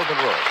gentlemen, Melvin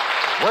Roy.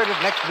 Word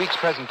of next week's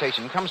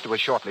presentation comes to us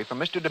shortly from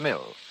Mr.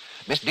 DeMille.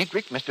 Miss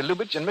Dietrich, Mr.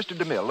 Lubitsch, and Mr.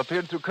 DeMille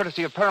appeared through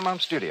courtesy of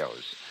Paramount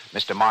Studios.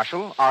 Mr.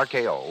 Marshall,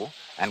 RKO,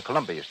 and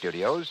Columbia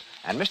Studios,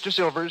 and Mr.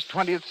 Silver's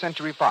 20th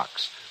Century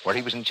Fox, where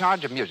he was in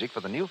charge of music for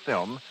the new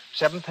film,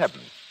 Seventh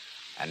Heaven.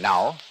 And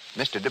now,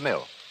 Mr.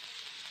 DeMille.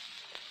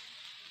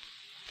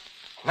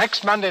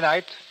 Next Monday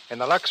night, in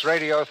the Lux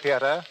Radio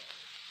Theater,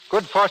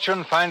 good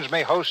fortune finds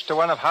me host to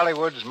one of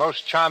Hollywood's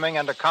most charming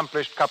and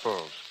accomplished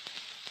couples,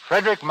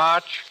 Frederick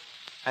March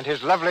and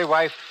his lovely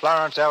wife,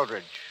 Florence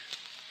Eldridge.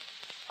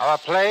 Our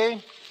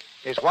play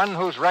is one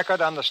whose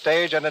record on the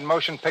stage and in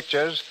motion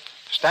pictures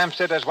stamps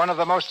it as one of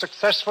the most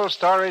successful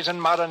stories in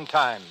modern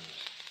times.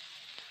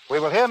 We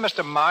will hear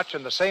Mr. March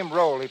in the same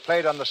role he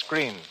played on the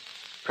screen,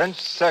 Prince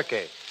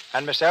Székely,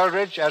 and Miss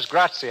Eldridge as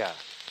Grazia,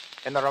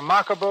 in the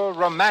remarkable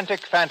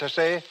romantic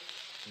fantasy,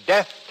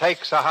 Death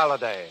Takes a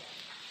Holiday.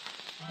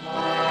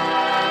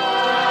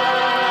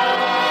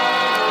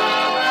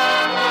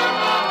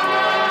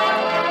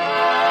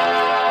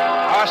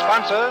 Our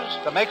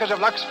sponsors, the makers of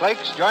Lux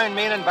Flakes, join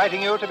me in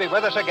inviting you to be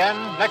with us again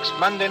next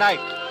Monday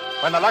night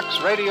when the Lux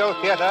Radio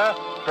Theater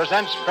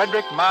presents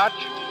Frederick March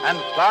and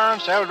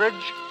Florence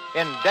Eldridge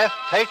in Death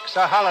Takes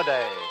a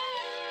Holiday.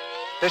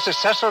 This is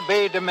Cecil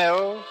B.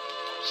 DeMille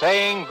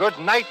saying good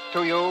night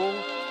to you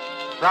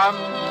from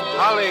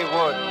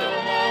Hollywood.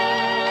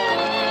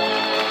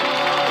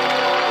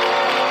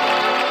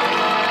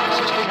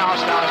 Assisting our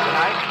stars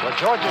tonight were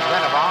Georges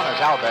Renavon as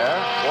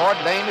Albert, Ward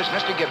Lane as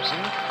Mr. Gibson,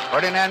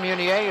 Ferdinand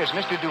Munier as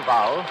Mr.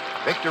 Duval,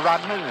 Victor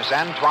Rodman as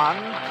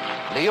Antoine,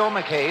 Leo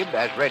McCabe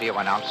as radio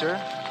announcer,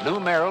 Lou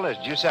Merrill as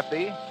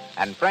Giuseppe,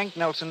 and Frank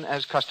Nelson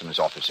as customs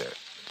officer.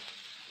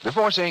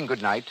 Before saying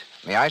good night,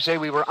 may I say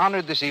we were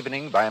honored this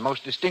evening by a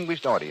most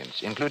distinguished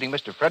audience, including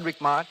Mr. Frederick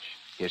March,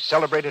 his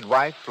celebrated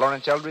wife,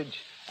 Florence Eldridge,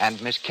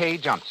 and Miss Kay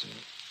Johnson.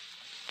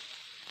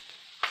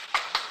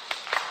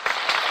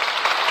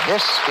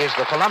 This is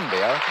the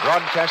Columbia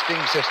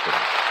Broadcasting System.